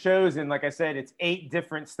writers who were chosen, like I said, it's 8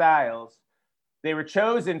 different styles. They were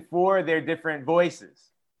chosen for their different voices.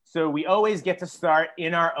 So we always get to start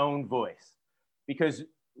in our own voice, because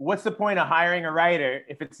what's the point of hiring a writer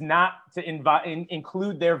if it's not to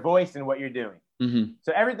include their voice in what you're doing?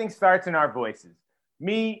 So everything starts in our voices.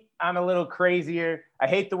 Me, I'm a little crazier. I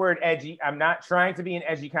hate the word edgy. I'm not trying to be an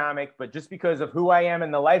edgy comic, but just because of who I am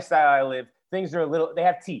and the lifestyle I live, things are they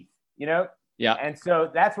have teeth, Yeah. And so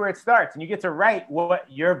that's where it starts. And you get to write what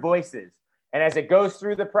your voice is. And as it goes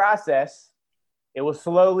through the process, it will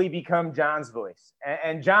slowly become Jon's voice.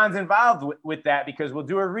 And Jon's involved with that, because we'll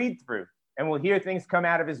do a read through and we'll hear things come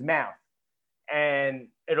out of his mouth. And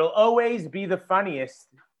it'll always be the funniest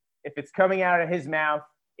if it's coming out of his mouth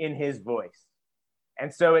in his voice.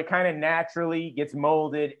 And so it kind of naturally gets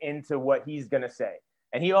molded into what he's going to say.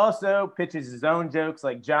 And he also pitches his own jokes.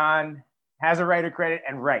 Like, Jon has a writer credit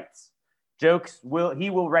and writes jokes. He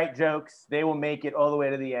will write jokes. They will make it all the way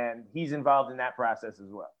to the end. He's involved in that process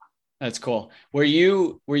as well. That's cool. Were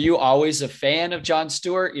you always a fan of Jon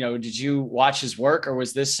Stewart? Did you watch his work, or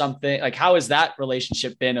was this something like, how has that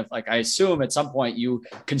relationship been? Of like, I assume at some point you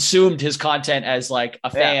consumed his content as like a Yeah.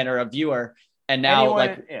 fan or a viewer, and now Anyone,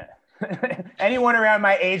 like, yeah. Anyone around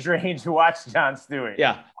my age range who watched Jon Stewart.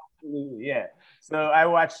 yeah, Absolutely, yeah. So I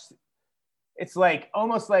watched, it's like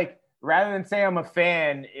almost like rather than say I'm a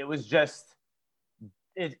fan, it was just,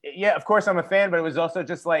 yeah, of course I'm a fan, but it was also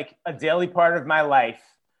just like a daily part of my life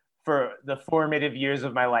for the formative years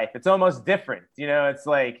of my life. It's almost different. It's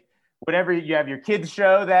like whatever you have your kids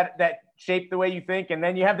show that shape the way you think, and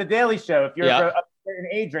then you have the Daily Show if you're yeah. a certain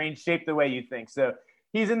age range, shape the way you think. So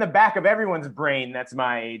he's in the back of everyone's brain that's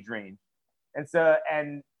my age range.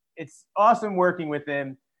 And it's awesome working with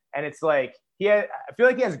him. And it's like I feel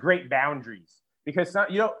like he has great boundaries because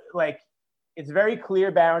it's very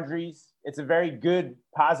clear boundaries. It's a very good,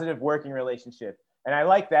 positive working relationship. And I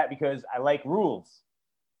like that because I like rules.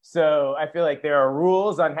 So I feel like there are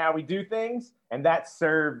rules on how we do things, and that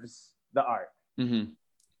serves the art. Mm-hmm.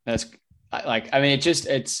 That's like, I mean,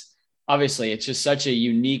 it's obviously it's just such a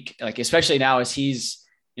unique, like, especially now as he's,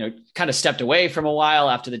 kind of stepped away from a while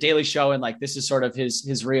after the Daily Show. And like, this is sort of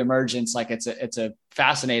his reemergence. Like it's a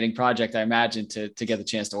fascinating project, I imagine, to get the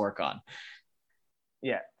chance to work on.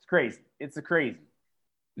 Yeah, it's crazy. It's a crazy.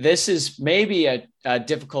 This is maybe a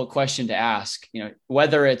difficult question to ask,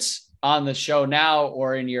 whether it's on the show now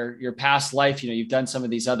or in your past life. You've done some of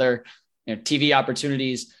these other, TV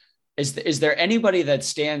opportunities. Is there anybody that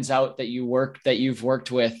stands out that you've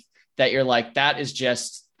worked with that you're like, that is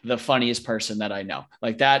just the funniest person that I know?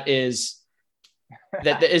 Like is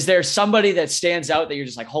there somebody that stands out that you're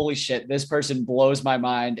just like, holy shit, this person blows my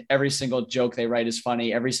mind. Every single joke they write is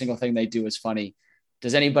funny. Every single thing they do is funny.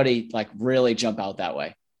 Does anybody like really jump out that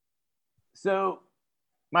way? So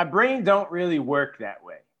my brain don't really work that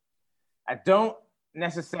way. I don't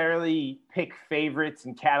necessarily pick favorites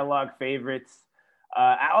and catalog favorites.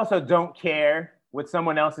 I also don't care what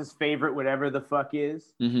someone else's favorite, whatever the fuck is.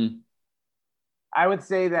 Mm-hmm. I would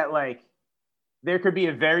say that like there could be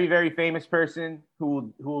a very, very famous person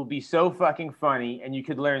who will be so fucking funny, and you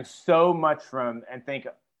could learn so much from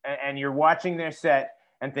and you're watching their set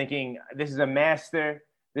and thinking, this is a master.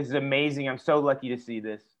 This is amazing. I'm so lucky to see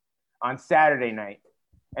this on Saturday night.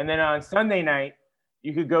 And then on Sunday night,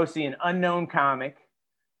 you could go see an unknown comic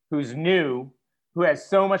who's new, who has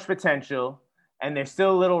so much potential, and they're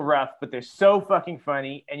still a little rough, but they're so fucking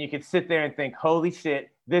funny. And you could sit there and think, holy shit,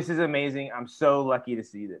 this is amazing. I'm so lucky to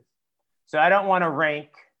see this. So I don't want to rank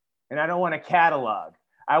and I don't want to catalog.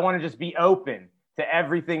 I want to just be open to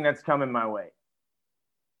everything that's coming my way.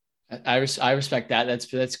 I respect that.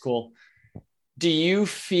 That's cool. Do you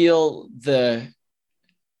feel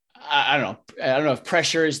I don't know if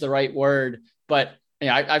pressure is the right word, but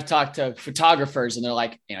I've talked to photographers and they're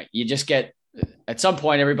like, you just get, at some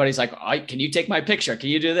point, everybody's like, can you take my picture? Can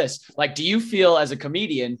you do this? Like, do you feel as a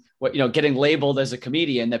comedian, getting labeled as a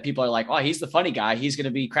comedian, that people are like, oh, he's the funny guy, he's going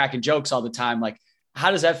to be cracking jokes all the time? Like,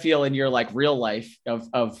 how does that feel in your like real life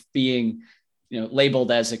of being,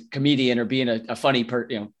 labeled as a comedian or being a funny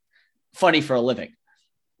funny for a living?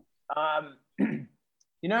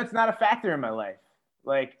 It's not a factor in my life.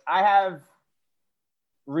 Like, I have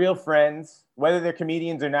real friends, whether they're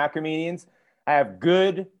comedians or not comedians. I have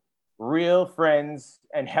good, real friends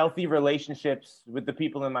and healthy relationships with the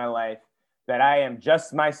people in my life, that I am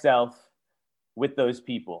just myself with those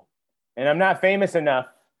people. And I'm not famous enough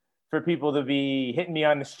for people to be hitting me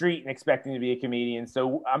on the street and expecting to be a comedian.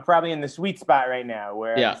 So I'm probably in the sweet spot right now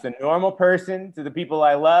where I'm just a normal person to the people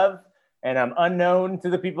I love, and I'm unknown to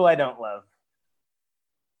the people I don't love.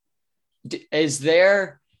 Is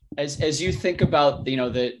there, as you think about,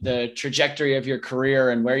 the trajectory of your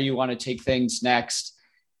career and where you want to take things next,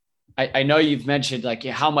 I know you've mentioned like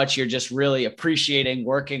how much you're just really appreciating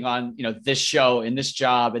working on, this show and this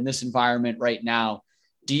job and this environment right now.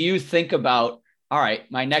 Do you think about, all right,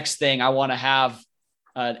 my next thing, I want to have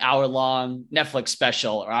an hour-long Netflix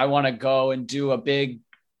special, or I want to go and do a big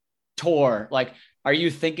tour? Like, are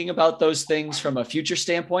you thinking about those things from a future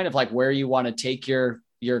standpoint of like where you want to take your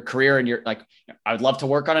career, and you're like, I would love to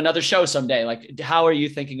work on another show someday? Like, how are you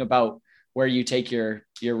thinking about where you take your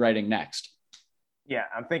writing next? Yeah,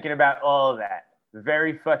 I'm thinking about all of that.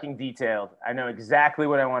 Very fucking detailed. I know exactly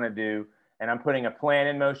what I want to do, and I'm putting a plan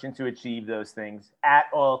in motion to achieve those things at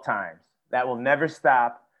all times. That will never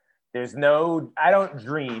stop. I don't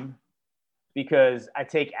dream, because I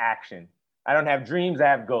take action. I don't have dreams, I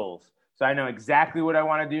have goals. So I know exactly what I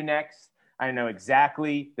want to do next. I know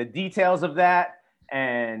exactly the details of that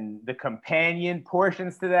and the companion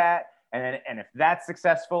portions to that And if that's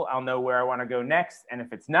successful, I'll know where I want to go next. And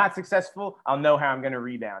if it's not successful, I'll know how I'm going to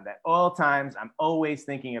rebound. At all times, I'm always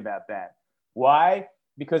thinking about that. Why?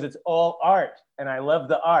 Because it's all art, and I love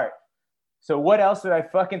the art. So what else did I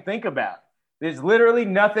fucking think about? There's literally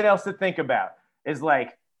nothing else to think about. It's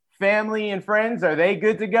like family and friends, are they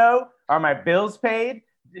good to go? Are my bills paid?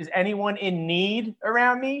 Is anyone in need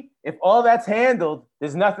around me? If all that's handled,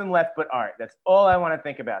 there's nothing left but art. That's all I want to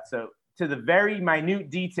think about. So to the very minute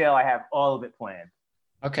detail, I have all of it planned.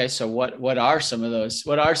 Okay, so what are some of those?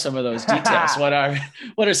 What are some of those details? what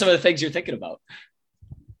are some of the things you're thinking about?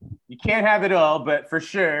 You can't have it all, but for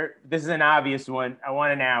sure, this is an obvious one. I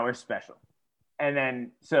want an hour special. And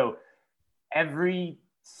then, so every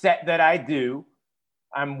set that I do,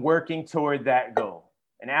 I'm working toward that goal.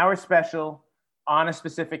 An hour special on a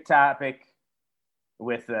specific topic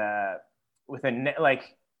with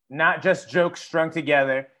like not just jokes strung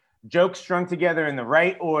together in the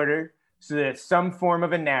right order so that it's some form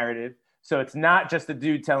of a narrative. So it's not just a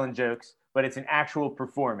dude telling jokes, but it's an actual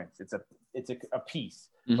performance. It's a piece.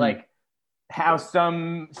 Mm-hmm. Like how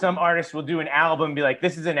some artists will do an album and be like,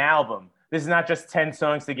 this is an album. This is not just 10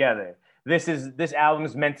 songs together. This album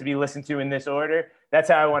is meant to be listened to in this order. That's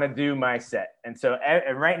how I want to do my set. And so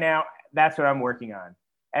right now, that's what I'm working on.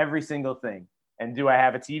 Every single thing. And do I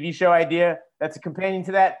have a TV show idea that's a companion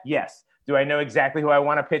to that? Yes. Do I know exactly who I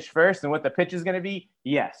want to pitch first and what the pitch is going to be?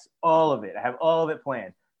 Yes. All of it. I have all of it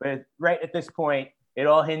planned. But right at this point, it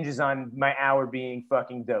all hinges on my hour being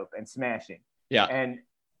fucking dope and smashing. Yeah.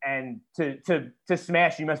 And to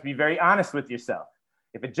smash, you must be very honest with yourself.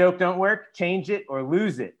 If a joke don't work, change it or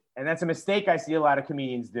lose it. And that's a mistake I see a lot of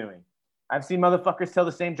comedians doing. I've seen motherfuckers tell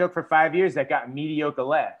the same joke for 5 years that got mediocre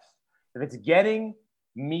laughs. If it's getting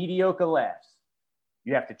mediocre laughs,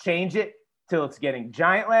 you have to change it till it's getting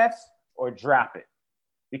giant laughs or drop it.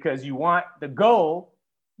 Because you want the goal,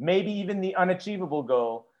 maybe even the unachievable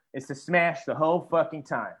goal, is to smash the whole fucking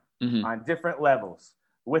time on different levels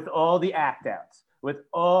with all the act outs, with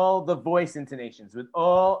all the voice intonations, with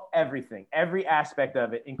all everything, every aspect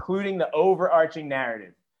of it, including the overarching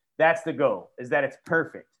narrative. That's the goal, is that it's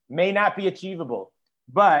perfect. May not be achievable,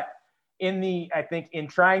 but I think in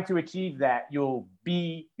trying to achieve that, you'll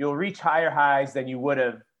reach higher highs than you would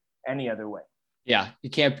have any other way. Yeah.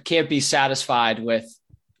 You can't be satisfied with,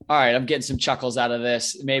 all right, I'm getting some chuckles out of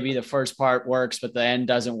this. Maybe the first part works, but the end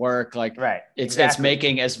doesn't work. Like, right. It's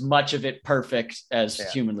making as much of it perfect as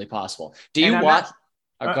humanly possible. Do you watch?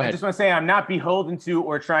 Go ahead. I just want to say I'm not beholden to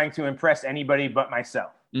or trying to impress anybody but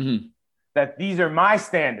myself. Mm-hmm. That these are my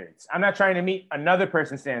standards. I'm not trying to meet another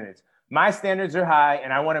person's standards. My standards are high,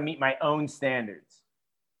 and I want to meet my own standards.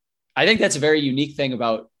 I think that's a very unique thing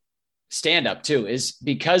about stand-up too, is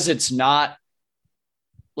because it's not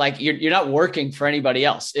like you're not working for anybody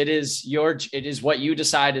else. It is what you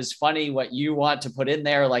decide is funny, what you want to put in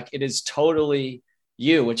there. Like it is totally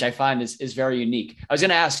you, which I find is very unique. I was going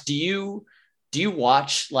to ask, do you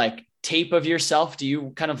watch like tape of yourself? Do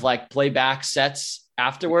you kind of like play back sets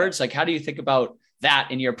afterwards? Like, how do you think about that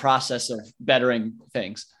in your process of bettering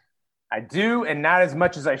things? I do, and not as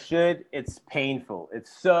much as I should. It's painful.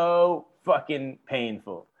 It's so fucking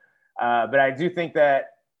painful. But I do think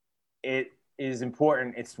that it is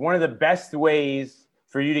important. It's one of the best ways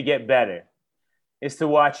for you to get better is to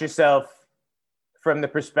watch yourself from the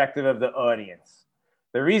perspective of the audience.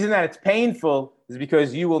 The reason that it's painful is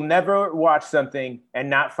because you will never watch something and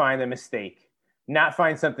not find a mistake, not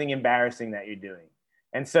find something embarrassing that you're doing.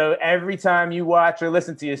 And so every time you watch or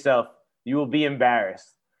listen to yourself, you will be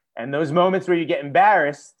embarrassed. And those moments where you get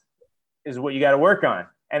embarrassed is what you got to work on.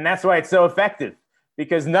 And that's why it's so effective,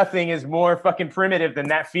 because nothing is more fucking primitive than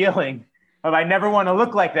that feeling of I never want to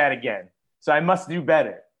look like that again. So I must do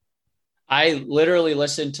better. I literally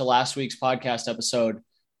listened to last week's podcast episode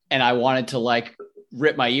and I wanted to like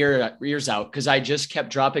rip my ears out because I just kept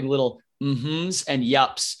dropping little mm-hms and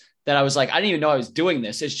yups that I was like, I didn't even know I was doing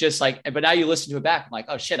this. It's just like, but now you listen to it back. I'm like,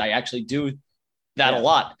 oh shit, I actually do that a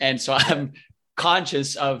lot. And so I'm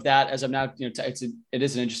conscious of that as I'm now, it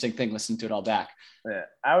is an interesting thing listening to it all back. Yeah.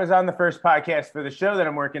 I was on the first podcast for the show that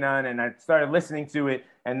I'm working on and I started listening to it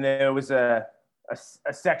and there was a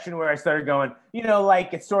section where I started going,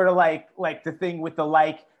 like, it's sort of like the thing with the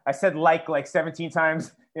like, I said like 17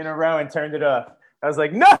 times in a row and turned it off. I was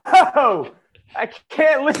like, no, I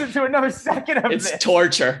can't listen to another second of this. It's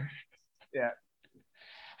torture. Yeah.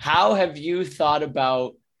 How have you thought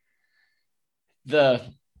about the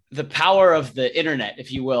power of the internet,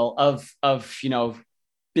 if you will, of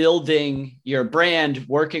building your brand,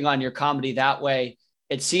 working on your comedy that way?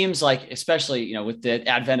 It seems like, especially, with the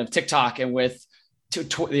advent of TikTok and with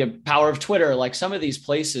the power of Twitter, like some of these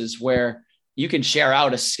places where you can share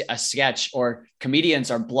out a sketch, or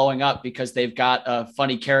comedians are blowing up because they've got a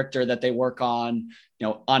funny character that they work on,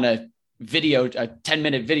 on a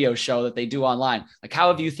 10-minute video show that they do online. Like, how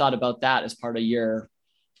have you thought about that as part of your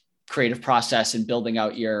creative process and building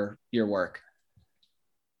out your work?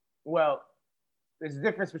 Well, there's a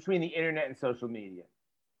difference between the internet and social media.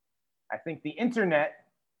 I think the internet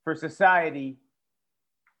for society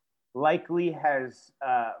likely has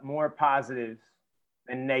more positives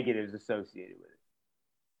than negatives associated with it.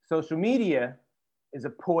 Social media is a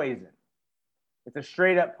poison. It's a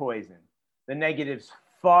straight up poison. The negatives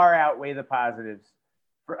far outweigh the positives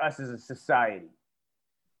for us as a society.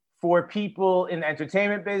 For people in the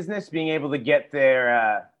entertainment business, being able to get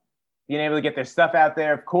their stuff out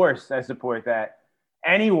there, of course, I support that.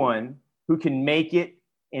 Anyone who can make it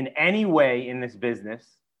in any way in this business,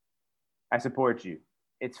 I support you.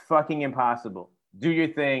 It's fucking impossible. Do your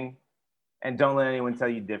thing and don't let anyone tell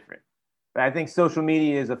you different. But I think social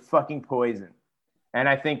media is a fucking poison. And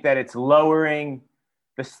I think that it's lowering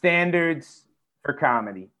the standards for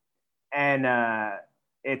comedy. And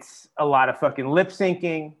it's a lot of fucking lip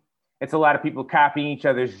syncing. It's a lot of people copying each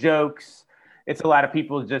other's jokes. It's a lot of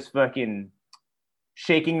people just fucking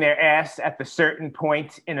shaking their ass at the certain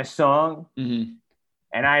point in a song. Mm-hmm.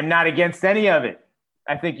 And I'm not against any of it.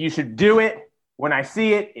 I think you should do it. When I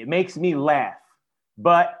see it, it makes me laugh.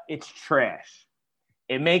 But it's trash.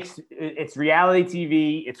 It's reality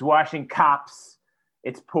TV. It's watching cops.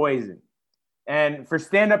 It's poison. And for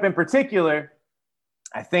stand-up in particular,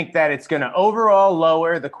 I think that it's going to overall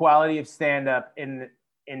lower the quality of stand-up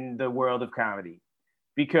in the world of comedy.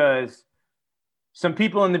 Because some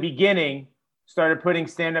people in the beginning started putting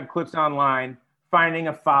stand-up clips online, finding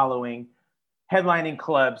a following, headlining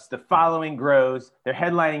clubs. The following grows. They're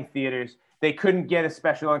headlining theaters. They couldn't get a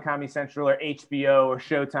special on Comedy Central or HBO or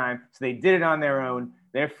Showtime, so they did it on their own.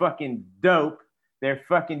 They're fucking dope. They're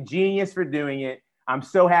fucking genius for doing it. I'm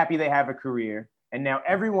so happy they have a career. And now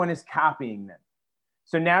everyone is copying them.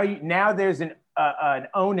 So now there's an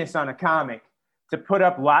onus on a comic to put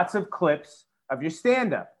up lots of clips of your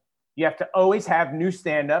stand-up. You have to always have new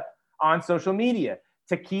stand-up on social media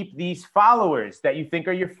to keep these followers that you think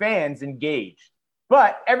are your fans engaged.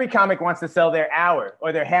 But every comic wants to sell their hour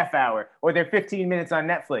or their half hour or their 15 minutes on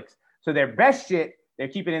Netflix. So their best shit, they're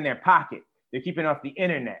keeping in their pocket. They're keeping off the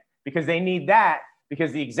internet because they need that,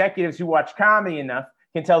 because the executives who watch comedy enough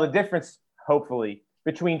can tell the difference, hopefully,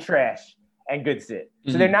 between trash and good shit.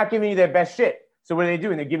 So they're not giving you their best shit. So what are they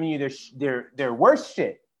doing? They're giving you their worst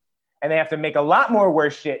shit. And they have to make a lot more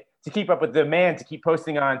worse shit to keep up with the demand to keep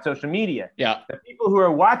posting on social media. Yeah. The people who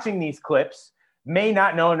are watching these clips may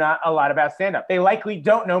not know a lot about stand-up. They likely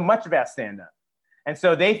don't know much about stand-up. And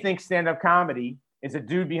so they think stand-up comedy is a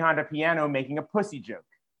dude behind a piano making a pussy joke.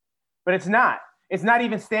 But it's not. It's not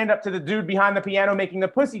even stand-up to the dude behind the piano making the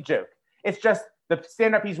pussy joke. It's just the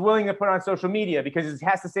stand-up he's willing to put on social media because he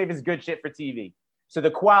has to save his good shit for TV. So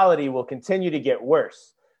the quality will continue to get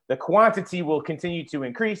worse. The quantity will continue to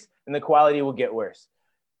increase and the quality will get worse.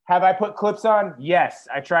 Have I put clips on? Yes,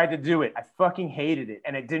 I tried to do it. I fucking hated it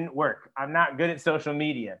and it didn't work. I'm not good at social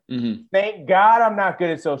media. Mm-hmm. Thank God I'm not good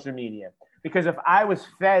at social media, because if I was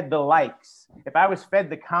fed the likes, if I was fed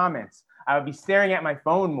the comments, I would be staring at my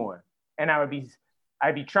phone more and I'd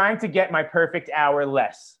be trying to get my perfect hour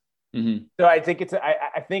less. Mm-hmm. So I think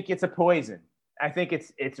it's a poison. I think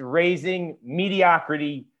it's raising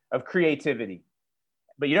mediocrity of creativity.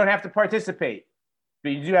 But you don't have to participate.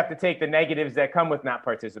 But you do have to take the negatives that come with not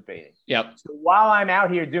participating. Yep. So while I'm out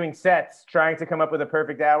here doing sets, trying to come up with a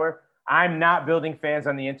perfect hour, I'm not building fans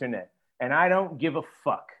on the internet. And I don't give a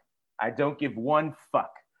fuck. I don't give one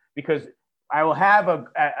fuck. Because I will have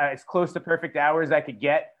as close to perfect hour as I could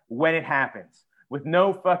get when it happens, with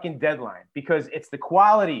no fucking deadline. Because it's the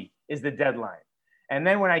quality is the deadline. And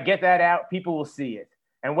then when I get that out, people will see it.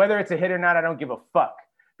 And whether it's a hit or not, I don't give a fuck.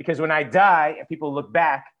 Because when I die and people look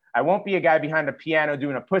back, I won't be a guy behind a piano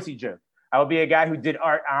doing a pussy joke. I will be a guy who did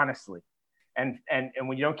art honestly. And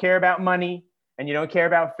when you don't care about money and you don't care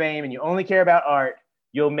about fame and you only care about art,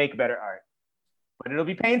 you'll make better art. But it'll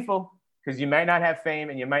be painful because you might not have fame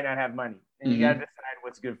and you might not have money. And you got to decide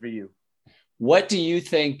what's good for you. What do you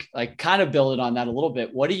think, like kind of building on that a little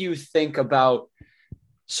bit, what do you think about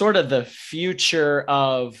sort of the future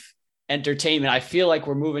of entertainment? I feel like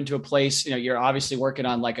we're moving to a place, you're obviously working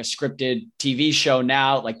on like a scripted TV show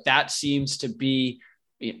now. Like that seems to be,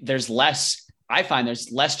 I find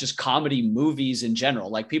there's less just comedy movies in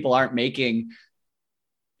general. Like people aren't making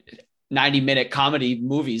 90-minute comedy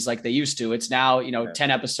movies like they used to. It's now,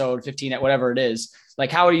 10 episode, 15, whatever it is.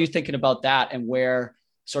 Like, how are you thinking about that and where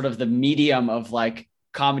sort of the medium of like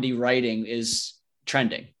comedy writing is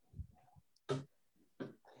trending?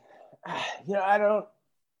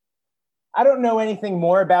 I don't know anything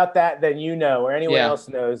more about that than you know or anyone Yeah. else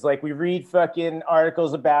knows. Like, we read fucking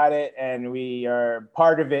articles about it and we are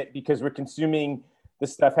part of it because we're consuming the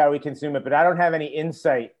stuff how we consume it. But I don't have any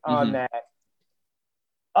insight on that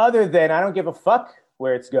other than I don't give a fuck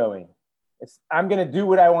where it's going. I'm going to do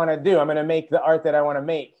what I want to do. I'm going to make the art that I want to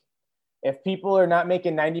make. If people are not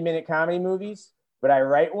making 90-minute comedy movies, but I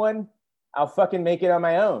write one, I'll fucking make it on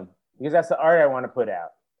my own because that's the art I want to put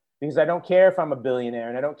out. Because I don't care if I'm a billionaire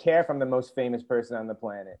and I don't care if I'm the most famous person on the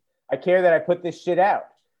planet. I care that I put this shit out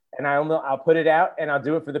and I'll put it out and I'll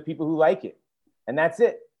do it for the people who like it. And that's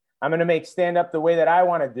it. I'm going to make stand-up the way that I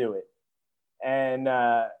want to do it. And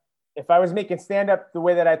if I was making stand-up the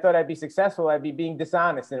way that I thought I'd be successful, I'd be being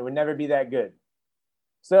dishonest and it would never be that good.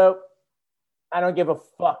 So I don't give a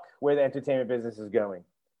fuck where the entertainment business is going.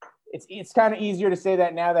 It's kind of easier to say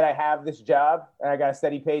that now that I have this job and I got a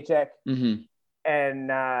steady paycheck. Mm-hmm.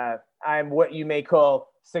 And I'm what you may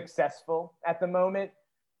call successful at the moment.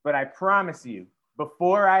 But I promise you,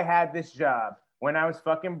 before I had this job, when I was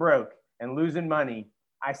fucking broke and losing money,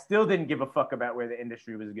 I still didn't give a fuck about where the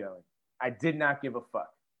industry was going. I did not give a fuck.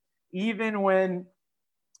 Even when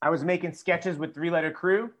I was making sketches with Three Letter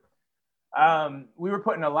Crew, we were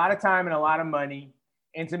putting a lot of time and a lot of money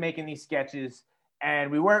into making these sketches. And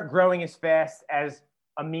we weren't growing as fast as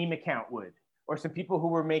a meme account would. Or some people who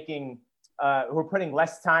were making... who were putting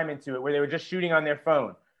less time into it, where they were just shooting on their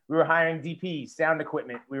phone. We were hiring DPs, sound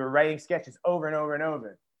equipment. We were writing sketches over and over and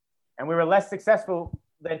over. And we were less successful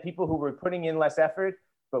than people who were putting in less effort,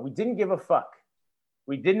 but we didn't give a fuck.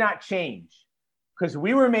 We did not change because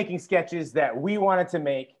we were making sketches that we wanted to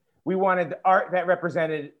make. We wanted the art that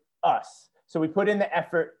represented us. So we put in the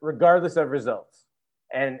effort regardless of results.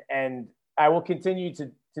 And I will continue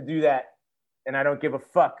to do that. And I don't give a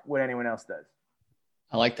fuck what anyone else does.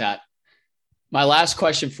 I like that. My last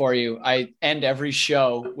question for you, I end every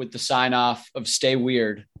show with the sign off of stay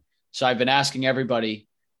weird. So I've been asking everybody,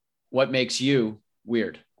 what makes you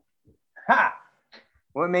weird? Ha!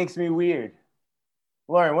 What makes me weird?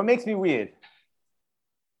 Lauren, what makes me weird?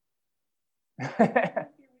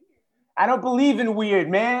 I don't believe in weird,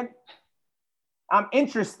 man. I'm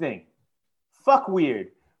interesting. Fuck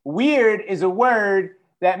weird. Weird is a word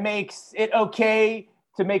that makes it okay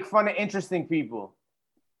to make fun of interesting people.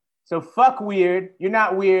 So fuck weird. You're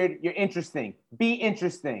not weird. You're interesting. Be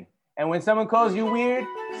interesting. And when someone calls you weird,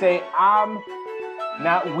 say, I'm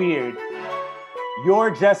not weird.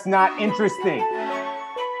 You're just not interesting.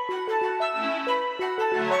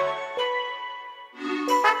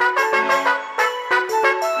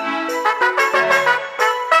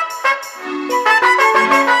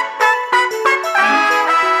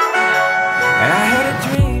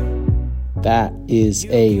 That is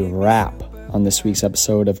a wrap on this week's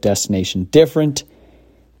episode of Destination Different.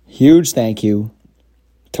 Huge thank you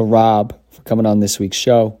to Rob for coming on this week's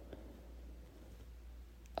show.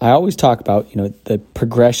 I always talk about, the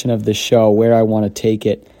progression of the show, where I want to take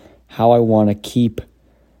it, how I want to keep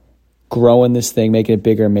growing this thing, making it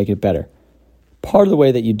bigger and making it better. Part of the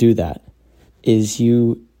way that you do that is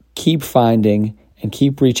you keep finding and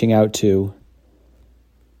keep reaching out to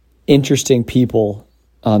interesting people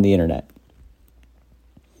on the internet.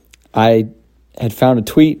 I had found a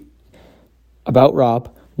tweet about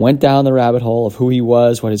Rob, went down the rabbit hole of who he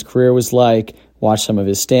was, what his career was like, watched some of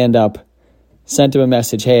his stand-up, sent him a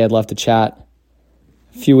message, hey, I'd love to chat.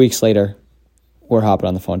 A few weeks later, we're hopping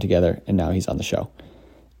on the phone together, and now he's on the show.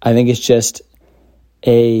 I think it's just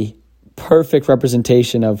a perfect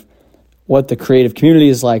representation of what the creative community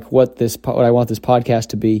is like, what I want this podcast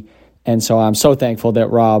to be. And so I'm so thankful that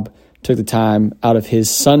Rob took the time out of his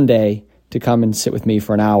Sunday to come and sit with me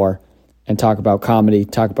for an hour and talk about comedy,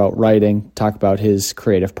 talk about writing, talk about his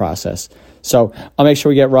creative process. So I'll make sure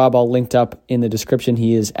we get Rob all linked up in the description.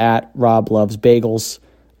 He is at Rob Loves Bagels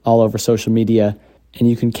all over social media, and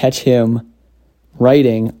you can catch him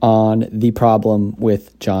writing on The Problem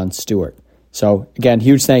with Jon Stewart. So again,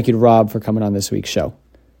 huge thank you to Rob for coming on this week's show.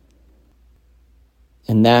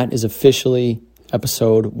 And that is officially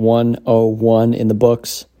episode 101 in the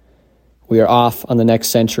books. We are off on the next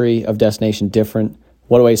century of Destination Different.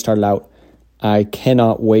 What a way to start it out. I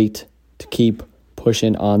cannot wait to keep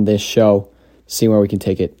pushing on this show, see where we can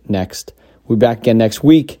take it next. We'll be back again next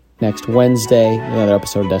week, next Wednesday, another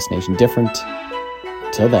episode of Destination Different.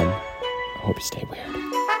 Until then, I hope you stay weird.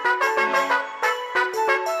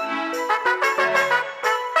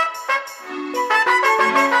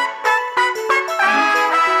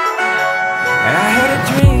 I had a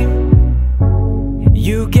dream.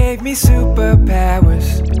 You gave me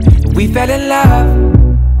superpowers. We fell in love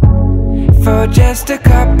for just a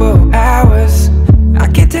couple hours. I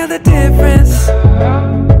can't tell the difference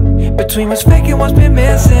between what's fake and what's been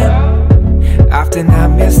missing. Often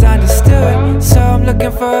I'm misunderstood, so I'm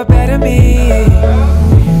looking for a better me.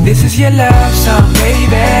 This is your love song,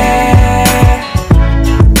 baby.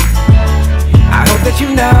 I hope that you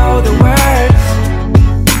know the words.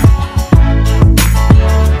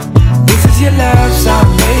 This is your love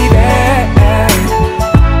song, baby.